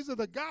early days of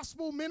the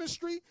gospel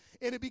ministry,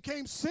 and it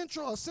became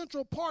a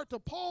central part to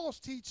Paul's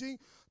teaching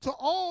to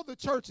all the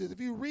churches. If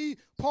you read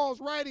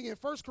Paul's writing in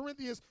 1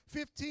 Corinthians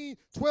 15,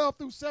 12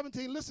 through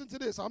 17, listen to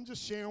this. I'm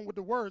just sharing what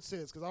the word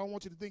says because I don't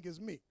want you to think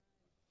it's me. It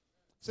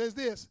says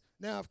this,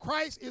 now if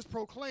Christ is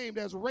proclaimed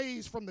as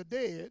raised from the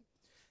dead,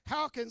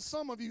 how can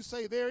some of you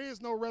say there is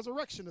no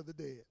resurrection of the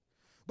dead?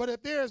 But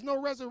if there is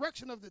no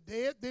resurrection of the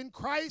dead, then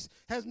Christ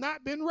has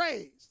not been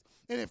raised.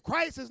 And if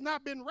Christ has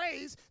not been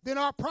raised, then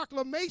our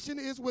proclamation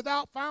is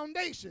without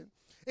foundation,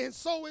 and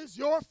so is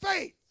your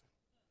faith.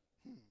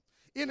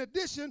 In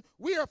addition,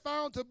 we are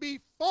found to be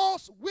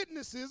false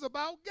witnesses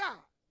about God,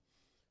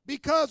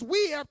 because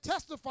we have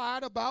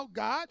testified about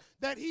God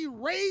that he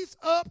raised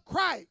up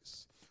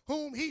Christ,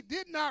 whom he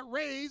did not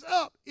raise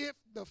up, if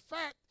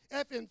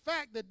in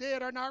fact the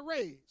dead are not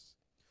raised.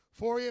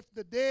 For if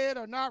the dead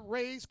are not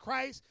raised,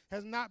 Christ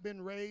has not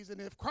been raised.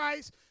 And if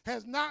Christ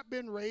has not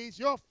been raised,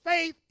 your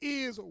faith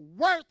is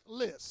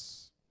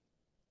worthless.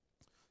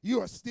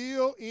 You are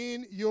still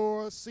in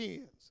your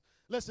sins.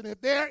 Listen, if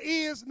there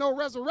is no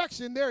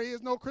resurrection, there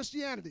is no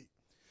Christianity.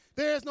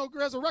 There is no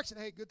resurrection.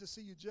 Hey, good to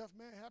see you, Jeff,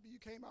 man. Happy you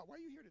came out. Why are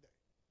you here today?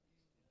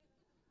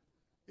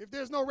 If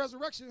there's no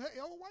resurrection, hey,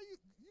 why you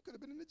could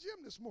have been in the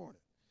gym this morning.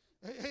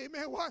 Hey,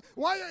 man, why?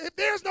 If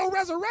there's no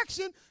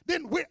resurrection,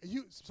 then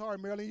sorry,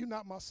 Marilyn, you're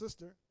not my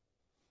sister.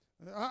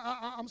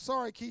 I'm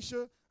sorry,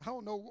 Keisha. I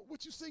don't know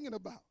what you're singing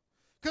about.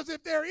 Because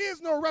if there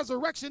is no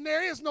resurrection,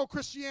 there is no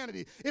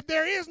Christianity. If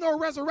there is no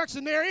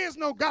resurrection, there is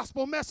no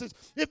gospel message.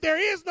 If there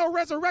is no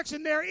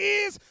resurrection, there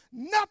is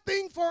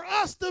nothing for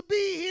us to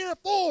be here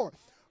for.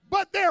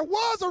 But there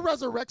was a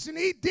resurrection.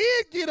 He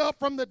did get up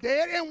from the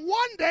dead, and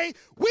one day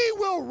we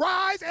will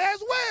rise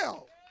as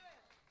well.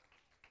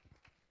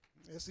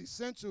 It's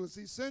essential. It's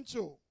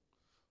essential.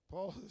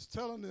 Paul is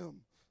telling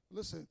them,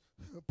 listen,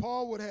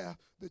 Paul would have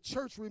the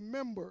church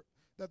remember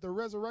that the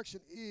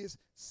resurrection is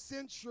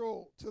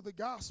central to the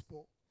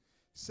gospel.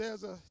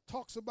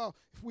 Talks about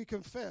if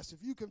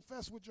you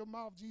confess with your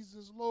mouth Jesus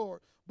is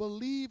Lord,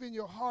 believe in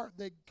your heart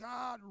that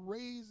God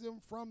raised him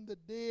from the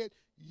dead,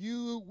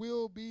 you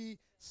will be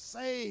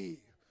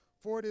saved.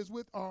 For it is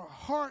with our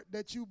heart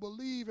that you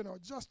believe and are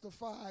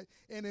justified,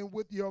 and then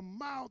with your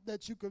mouth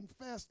that you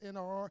confess and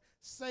are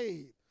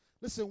saved.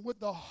 Listen, what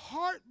the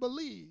heart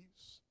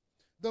believes,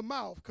 the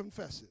mouth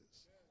confesses.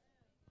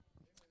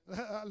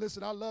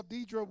 Listen, I love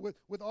Deidre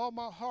with all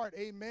my heart,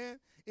 amen,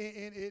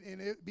 and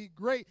it'd be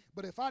great.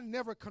 But if I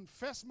never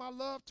confessed my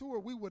love to her,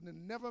 we would have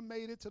never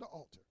made it to the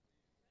altar.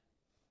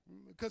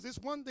 Because it's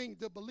one thing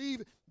to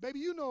believe, baby,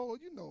 you know,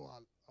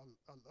 I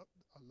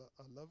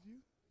love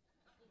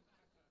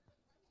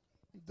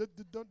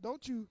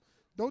you.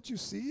 Don't you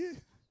see it?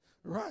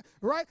 Right?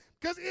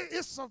 Because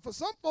it's for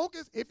some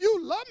folks, if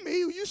you love me,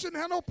 you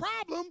shouldn't have no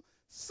problem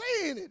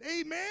saying it.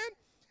 Amen.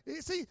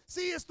 See,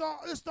 it's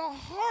the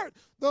heart.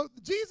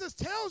 Jesus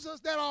tells us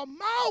that our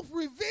mouth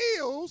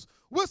reveals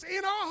what's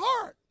in our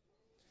heart.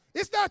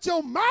 It's not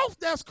your mouth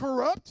that's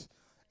corrupt.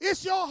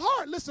 It's your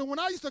heart. Listen, when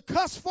I used to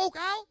cuss folk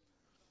out,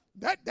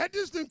 that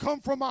just didn't come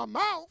from my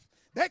mouth.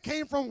 That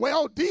came from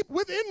well deep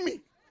within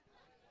me.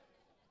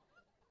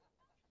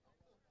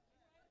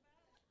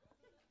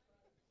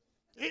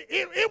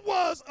 It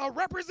was a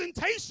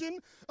representation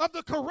of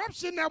the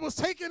corruption that was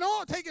taking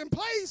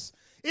place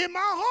in my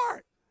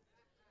heart.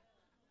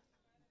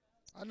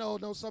 I know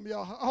some of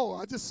y'all,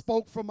 I just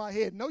spoke from my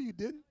head. No, you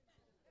didn't.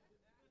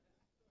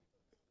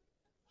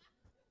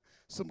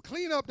 Some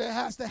cleanup that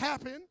has to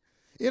happen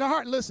in our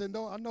heart. Listen,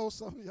 I know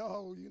some of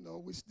y'all,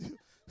 we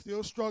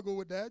still struggle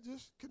with that.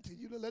 Just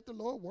continue to let the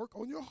Lord work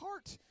on your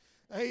heart.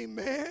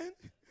 Amen.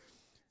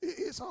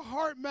 It's a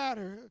heart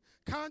matter.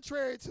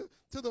 Contrary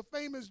to the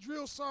famous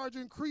drill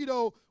sergeant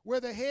credo, where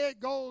the head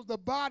goes, the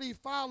body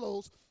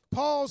follows,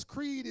 Paul's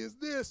creed is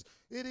this.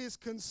 It is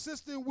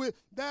consistent with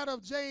that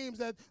of James,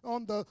 that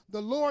on the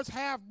Lord's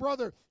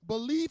half-brother,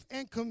 belief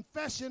and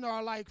confession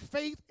are like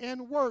faith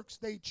and works.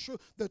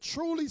 The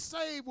truly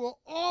saved will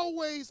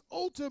always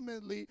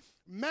ultimately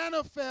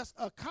manifest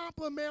a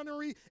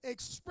complementary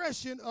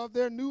expression of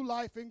their new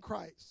life in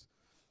Christ.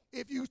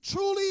 If you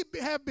truly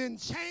have been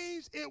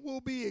changed, it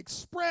will be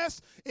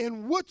expressed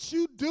in what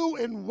you do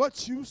and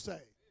what you say.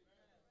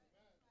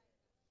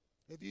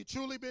 If you've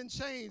truly been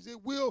changed,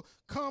 it will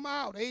come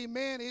out.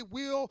 Amen. It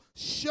will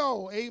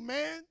show.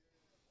 Amen.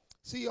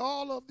 See,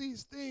 all of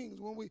these things,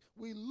 when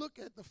we look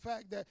at the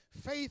fact that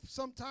faith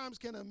sometimes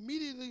can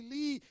immediately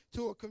lead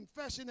to a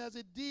confession, as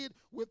it did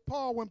with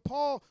Paul. When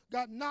Paul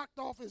got knocked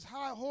off his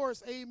high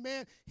horse,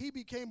 amen, he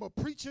became a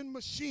preaching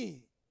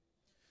machine.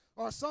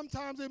 Or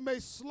sometimes it may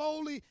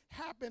slowly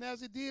happen,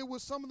 as it did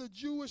with some of the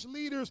Jewish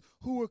leaders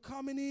who were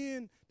coming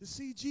in to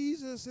see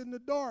Jesus in the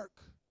dark.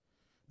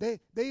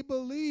 They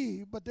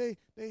believed, but they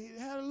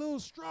had a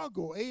little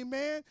struggle.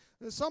 Amen.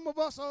 And some of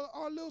us are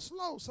a little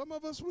slow. Some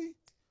of us,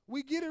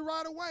 we get it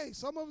right away.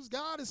 Some of us,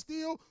 God is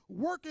still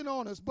working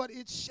on us, but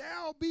it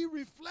shall be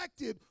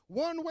reflected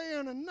one way or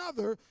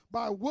another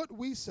by what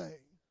we say.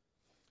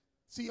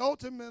 See,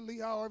 ultimately,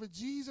 however,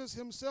 Jesus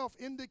himself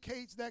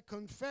indicates that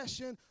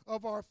confession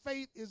of our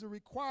faith is a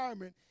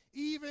requirement.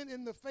 Even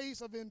in the face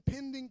of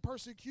impending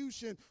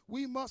persecution,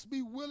 we must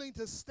be willing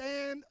to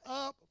stand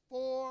up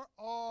for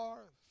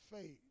our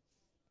faith.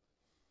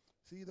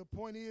 See, the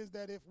point is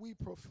that if we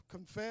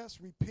confess,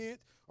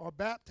 repent, are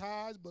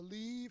baptized,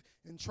 believe,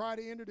 and try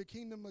to enter the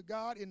kingdom of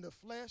God in the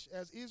flesh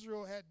as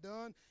Israel had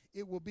done,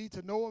 it will be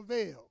to no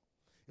avail.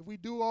 If we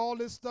do all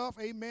this stuff,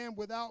 amen,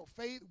 without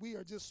faith, we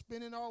are just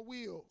spinning our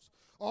wheels.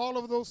 All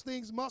of those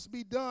things must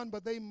be done,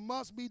 but they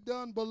must be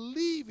done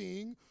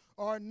believing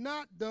or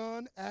not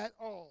done at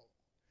all.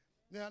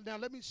 Now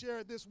let me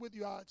share this with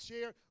you. I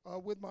shared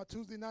with my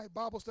Tuesday night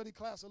Bible study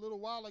class a little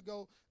while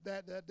ago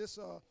that this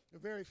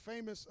very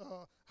famous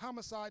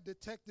homicide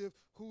detective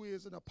who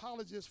is an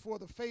apologist for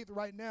the faith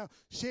right now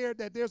shared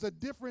that there's a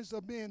difference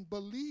of being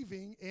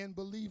believing and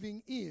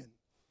believing in.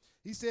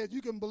 He said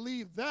you can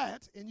believe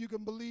that and you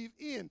can believe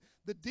in.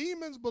 The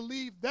demons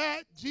believed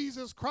that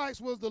Jesus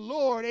Christ was the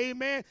Lord,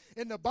 amen.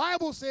 And the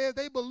Bible says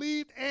they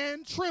believed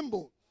and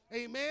trembled.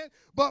 Amen.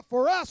 But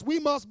for us, we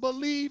must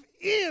believe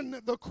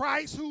in the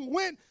Christ who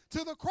went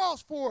to the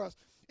cross for us.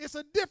 It's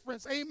a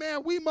difference.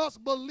 Amen. We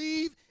must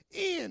believe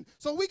in.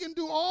 So we can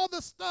do all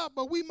the stuff,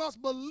 but we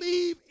must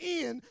believe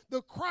in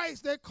the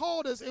Christ that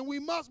called us, and we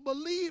must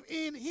believe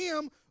in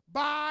him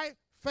by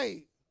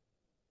faith.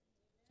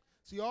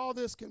 See, all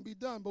this can be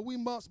done, but we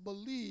must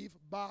believe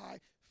by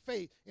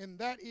faith. And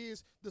that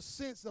is the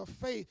sense of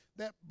faith,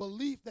 that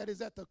belief that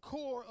is at the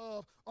core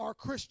of our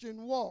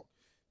Christian walk.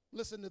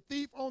 Listen, the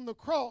thief on the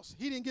cross,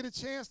 he didn't get a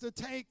chance to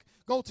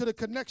go to the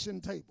connection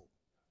table.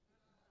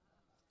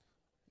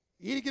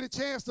 He didn't get a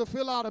chance to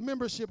fill out a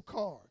membership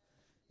card.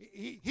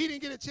 He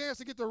didn't get a chance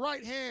to get the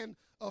right hand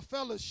of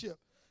fellowship.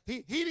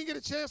 He didn't get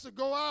a chance to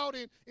go out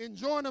and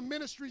join a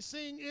ministry,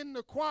 sing in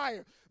the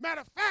choir.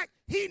 Matter of fact,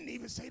 he didn't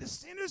even say the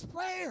sinner's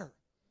prayer.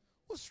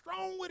 What's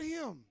wrong with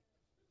him?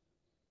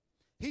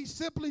 He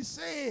simply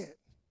said,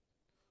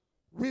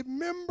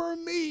 remember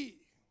me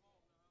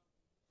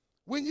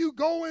when you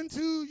go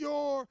into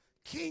your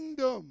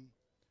kingdom.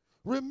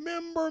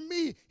 Remember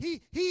me.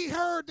 He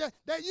heard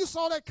that you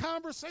saw that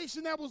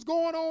conversation that was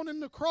going on in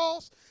the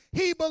cross.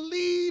 He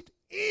believed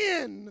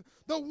in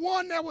the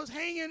one that was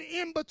hanging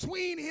in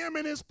between him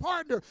and his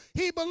partner.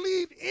 He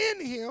believed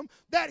in him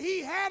that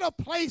he had a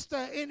place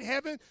in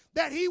heaven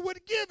that he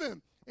would give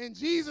him. And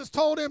Jesus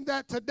told him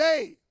that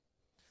today.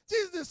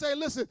 Jesus didn't say,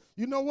 listen,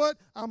 you know what?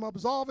 I'm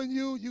absolving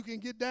you. You can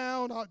get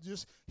down.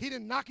 He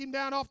didn't knock him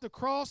down off the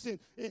cross. And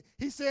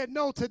he said,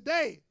 no,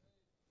 today.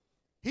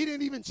 He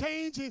didn't even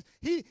change his.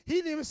 He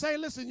didn't even say,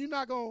 listen,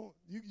 you're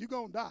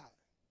going to die.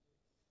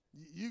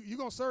 You're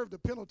going to serve the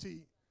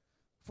penalty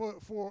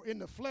for in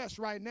the flesh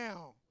right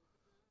now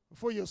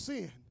for your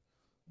sin.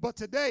 But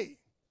today,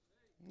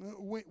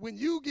 when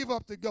you give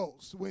up the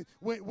ghost,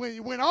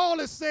 when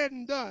all is said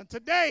and done,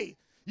 today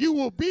you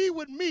will be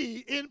with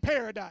me in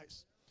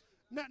paradise.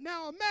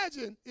 Now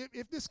imagine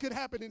if this could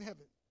happen in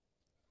heaven.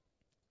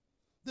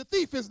 The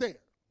thief is there.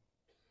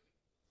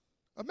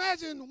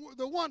 Imagine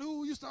the one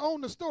who used to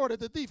own the store that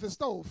the thief has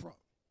stole from.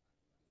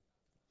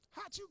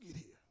 How'd you get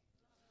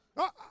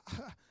here?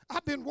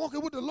 I've been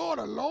walking with the Lord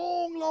a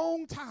long,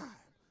 long time.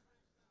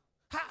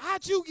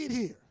 How'd you get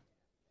here?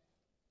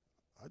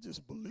 I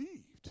just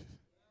believed.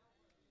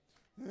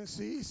 And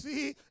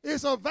see,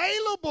 it's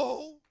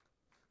available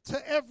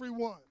to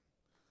everyone.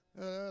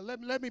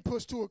 Let me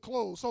push to a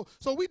close.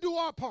 So we do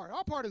our part.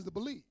 Our part is to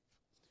believe.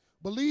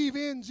 Believe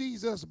in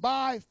Jesus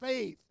by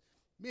faith.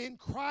 In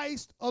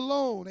Christ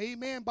alone.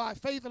 Amen. By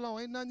faith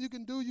alone. Ain't nothing you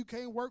can do you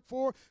can't work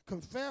for.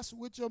 Confess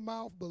with your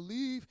mouth.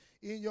 Believe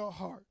in your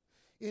heart.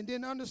 And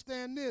then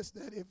understand this,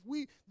 that if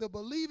the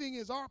believing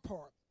is our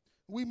part,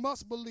 we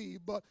must believe.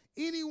 But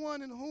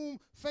anyone in whom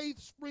faith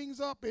springs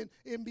up and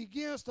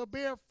begins to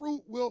bear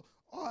fruit will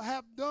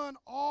have done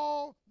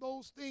all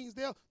those things.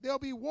 They'll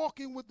be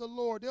walking with the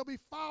Lord. They'll be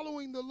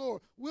following the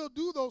Lord. We'll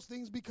do those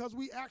things because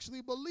we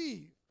actually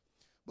believe.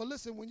 But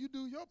listen, when you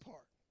do your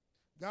part,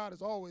 God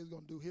is always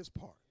going to do his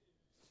part.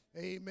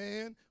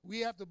 Amen. We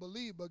have to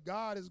believe, but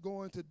God is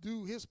going to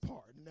do his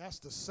part, and that's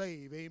to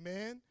save.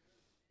 Amen.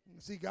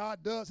 See,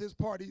 God does his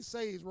part. He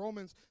saves.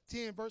 Romans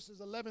 10, verses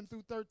 11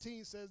 through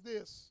 13 says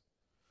this.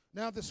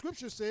 Now, the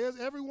scripture says,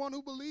 everyone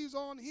who believes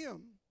on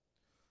him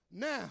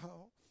now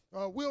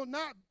will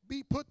not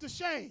be put to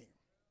shame.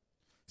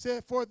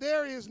 Said, for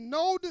there is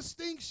no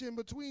distinction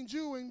between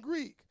Jew and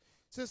Greek,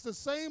 since the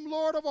same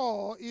Lord of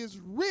all is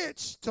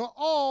rich to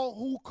all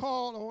who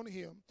call on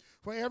him.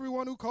 For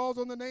everyone who calls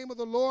on the name of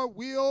the Lord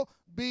will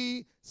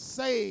be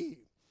saved.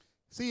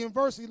 See, in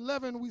verse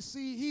 11, we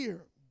see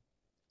here,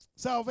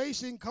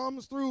 salvation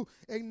comes through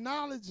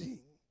acknowledging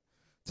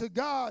to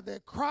God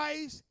that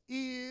Christ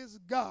is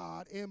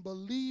God and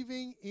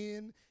believing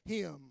in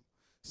him.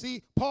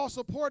 See, Paul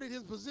supported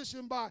his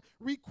position by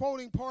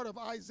re-quoting part of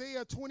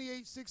Isaiah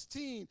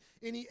 28:16,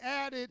 and he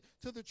added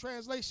to the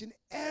translation,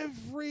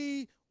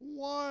 everyone.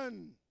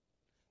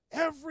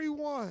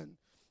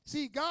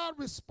 See, God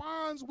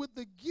responds with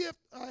the gift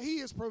he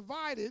has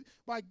provided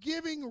by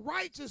giving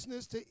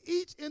righteousness to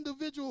each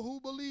individual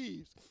who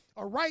believes,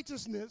 a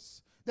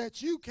righteousness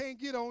that you can't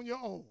get on your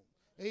own.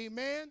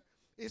 Amen.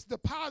 It's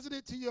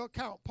deposited to your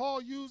account.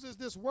 Paul uses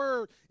this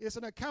word. It's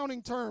an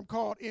accounting term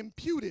called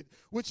imputed,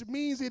 which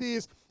means it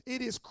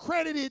is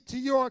credited to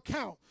your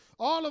account.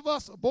 All of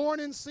us born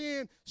in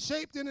sin,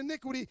 shaped in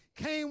iniquity,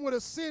 came with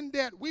a sin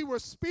debt. We were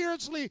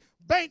spiritually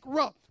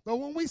bankrupt. But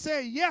when we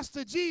say yes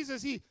to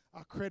Jesus, he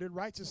accredited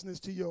righteousness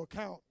to your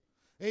account.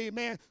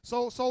 Amen.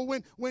 So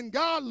when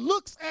God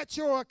looks at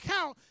your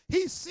account,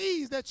 he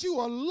sees that you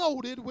are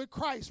loaded with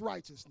Christ's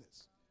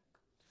righteousness.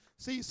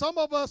 See, some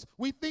of us,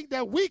 we think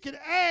that we can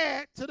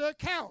add to the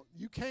account.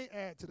 You can't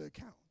add to the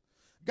account.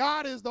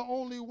 God is the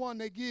only one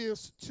that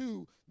gives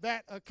to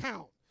that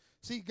account.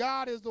 See,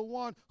 God is the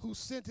one who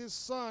sent his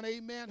son,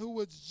 amen, who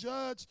was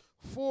judged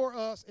for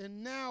us,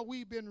 and now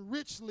we've been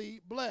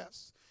richly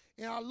blessed.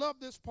 And I love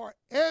this part.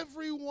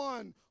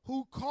 Everyone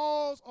who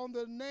calls on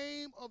the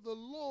name of the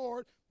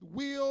Lord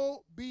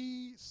will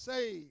be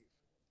saved.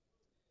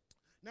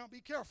 Now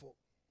be careful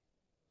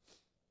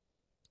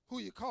who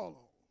you call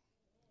on.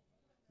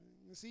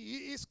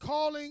 See, it's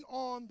calling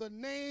on the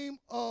name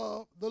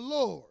of the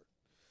Lord.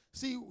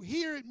 See,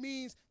 here it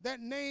means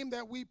that name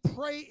that we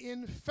pray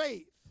in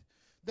faith,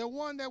 the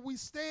one that we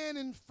stand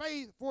in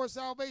faith for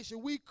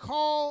salvation. We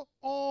call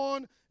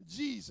on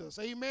Jesus.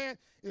 Amen.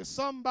 There's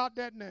something about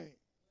that name.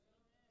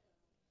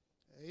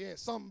 Yeah,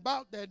 something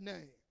about that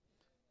name.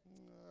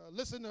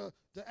 Listen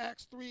to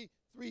Acts 3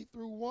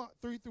 through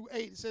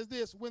 8. It says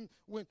this, when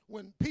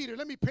Peter,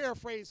 let me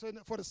paraphrase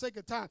for the sake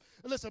of time.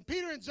 Listen,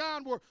 Peter and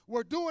John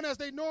were doing as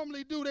they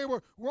normally do. They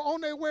were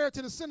on their way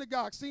to the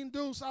synagogue. Seen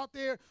dudes out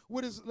there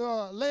with his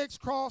legs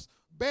crossed,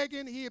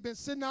 begging. He had been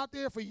sitting out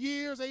there for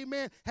years,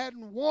 amen.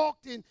 Hadn't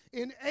walked in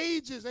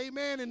ages,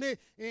 amen. And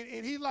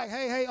he's like,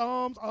 hey,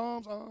 alms.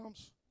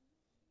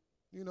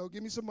 You know,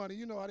 give me some money.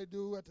 You know how they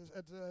do at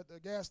the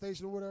gas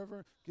station or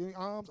whatever. Give me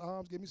alms,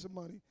 give me some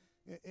money.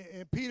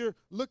 And Peter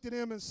looked at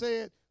him and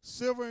said,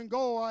 silver and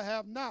gold I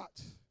have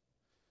not,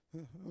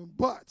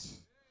 but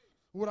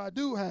what I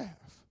do have,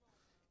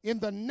 in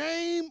the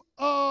name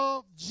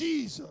of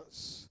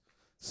Jesus,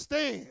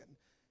 stand.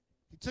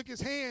 He took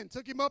his hand,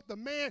 took him up. The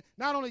man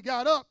not only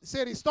got up,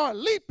 said he started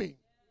leaping.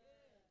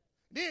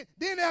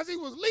 Then as he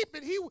was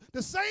leaping,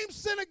 the same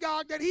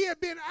synagogue that he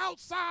had been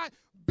outside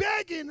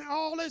begging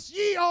all these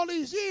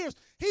years,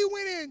 he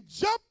went in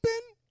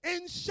jumping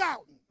and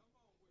shouting,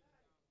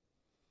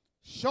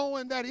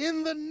 showing that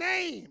in the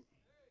name,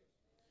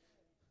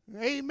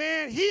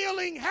 amen,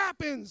 healing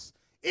happens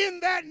in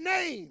that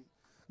name.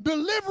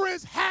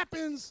 Deliverance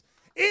happens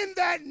in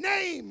that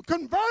name.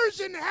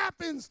 Conversion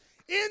happens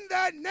in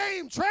that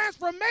name.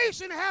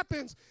 Transformation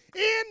happens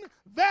in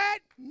that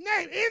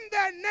name. In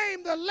that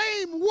name, the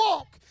lame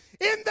walk.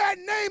 In that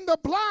name, the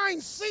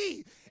blind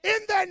see. In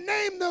that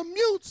name, the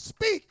mute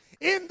speak.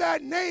 In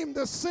that name,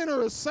 the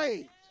sinner is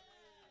saved.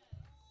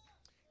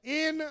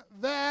 In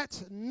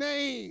that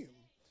name.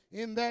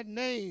 In that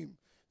name.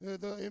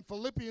 In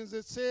Philippians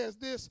it says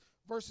this,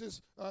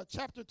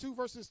 chapter 2,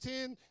 verses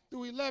 10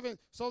 through 11,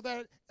 so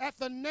that at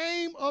the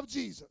name of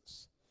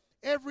Jesus,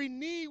 every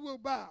knee will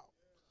bow,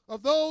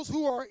 of those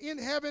who are in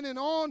heaven and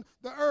on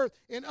the earth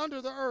and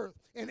under the earth,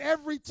 and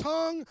every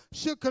tongue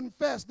should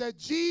confess that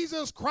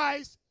Jesus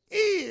Christ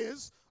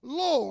is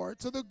Lord,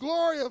 to the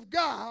glory of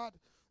God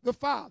the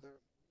Father.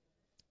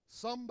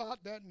 Something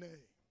about that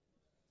name.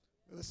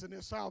 Listen,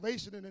 there's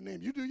salvation in the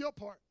name. You do your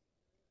part.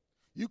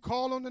 You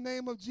call on the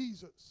name of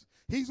Jesus.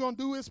 He's going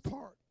to do his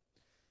part.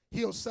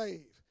 He'll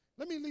save.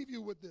 Let me leave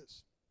you with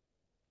this.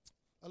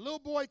 A little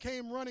boy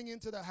came running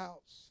into the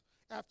house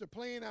after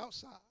playing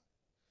outside.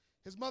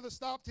 His mother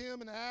stopped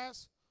him and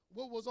asked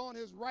what was on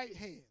his right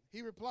hand.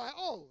 He replied,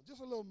 oh,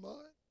 just a little mud.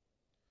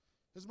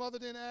 His mother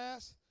then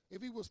asked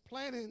if he was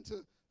planning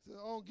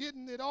on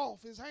getting it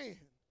off his hand.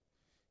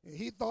 And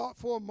he thought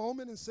for a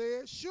moment and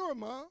said, sure,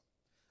 Mom,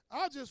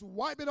 I'll just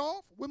wipe it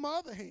off with my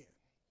other hand.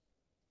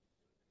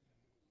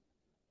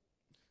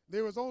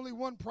 There was only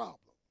one problem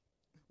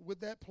with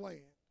that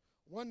plan.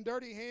 One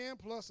dirty hand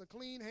plus a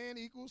clean hand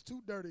equals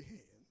two dirty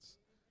hands.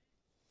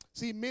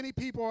 See, many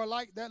people are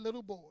like that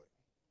little boy.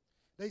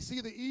 They see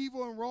the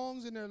evil and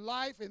wrongs in their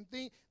life and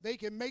think they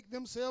can make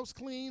themselves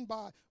clean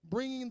by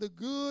bringing the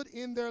good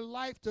in their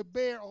life to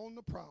bear on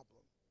the problem.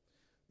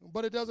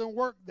 But it doesn't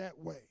work that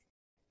way.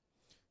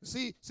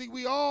 See,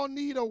 we all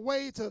need a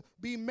way to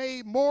be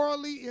made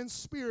morally and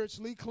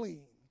spiritually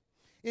clean.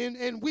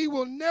 And we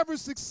will never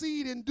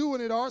succeed in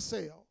doing it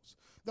ourselves.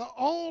 The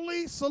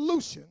only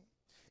solution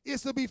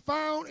is to be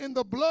found in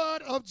the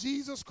blood of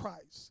Jesus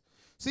Christ.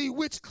 See,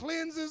 which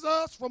cleanses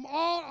us from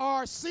all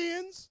our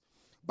sins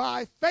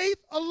by faith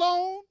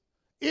alone,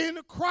 in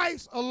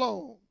Christ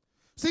alone.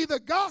 See, the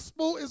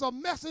gospel is a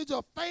message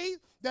of faith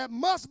that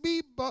must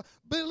be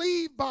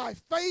believed by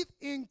faith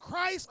in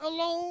Christ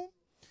alone.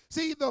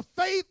 See, the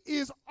faith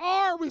is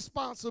our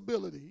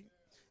responsibility.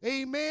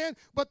 Amen.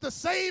 But the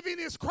saving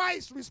is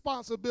Christ's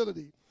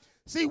responsibility.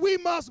 See, we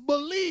must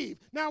believe.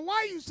 Now, why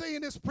are you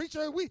saying this,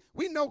 preacher? We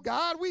know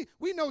God.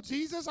 We know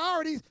Jesus. I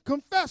already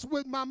confessed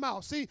with my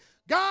mouth. See,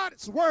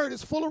 God's word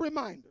is full of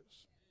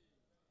reminders.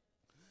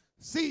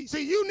 See,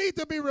 you need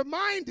to be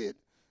reminded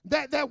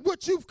that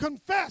what you've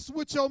confessed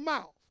with your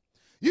mouth.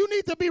 You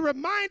need to be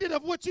reminded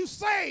of what you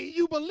say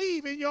you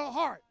believe in your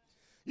heart.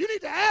 You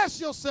need to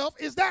ask yourself,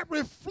 is that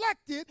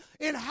reflected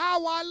in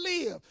how I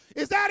live?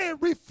 Is that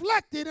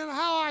reflected in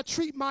how I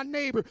treat my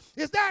neighbor?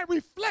 Is that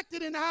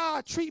reflected in how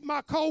I treat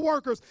my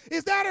co-workers?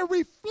 Is that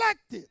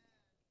reflected?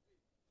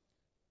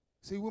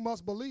 See, we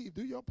must believe.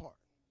 Do your part.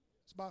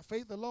 It's by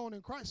faith alone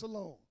in Christ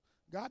alone.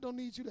 God don't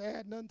need you to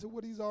add nothing to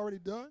what he's already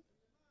done.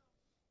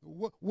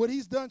 What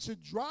he's done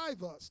should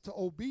drive us to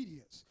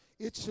obedience.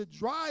 It should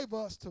drive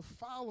us to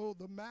follow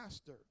the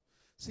master.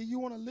 See, you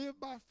want to live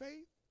by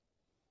faith?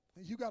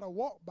 You got to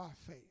walk by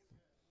faith.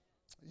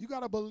 You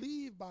got to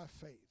believe by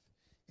faith.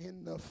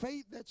 And the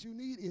faith that you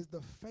need is the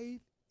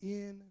faith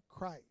in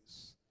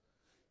Christ.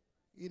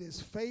 It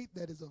is faith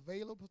that is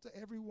available to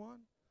everyone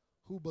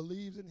who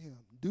believes in him.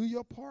 Do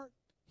your part.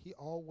 He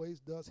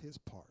always does his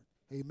part.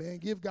 Amen.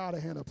 Give God a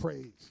hand of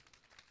praise.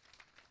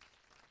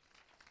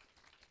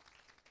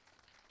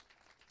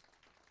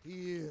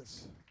 He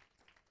is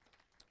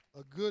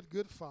a good,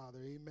 good Father.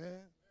 Amen.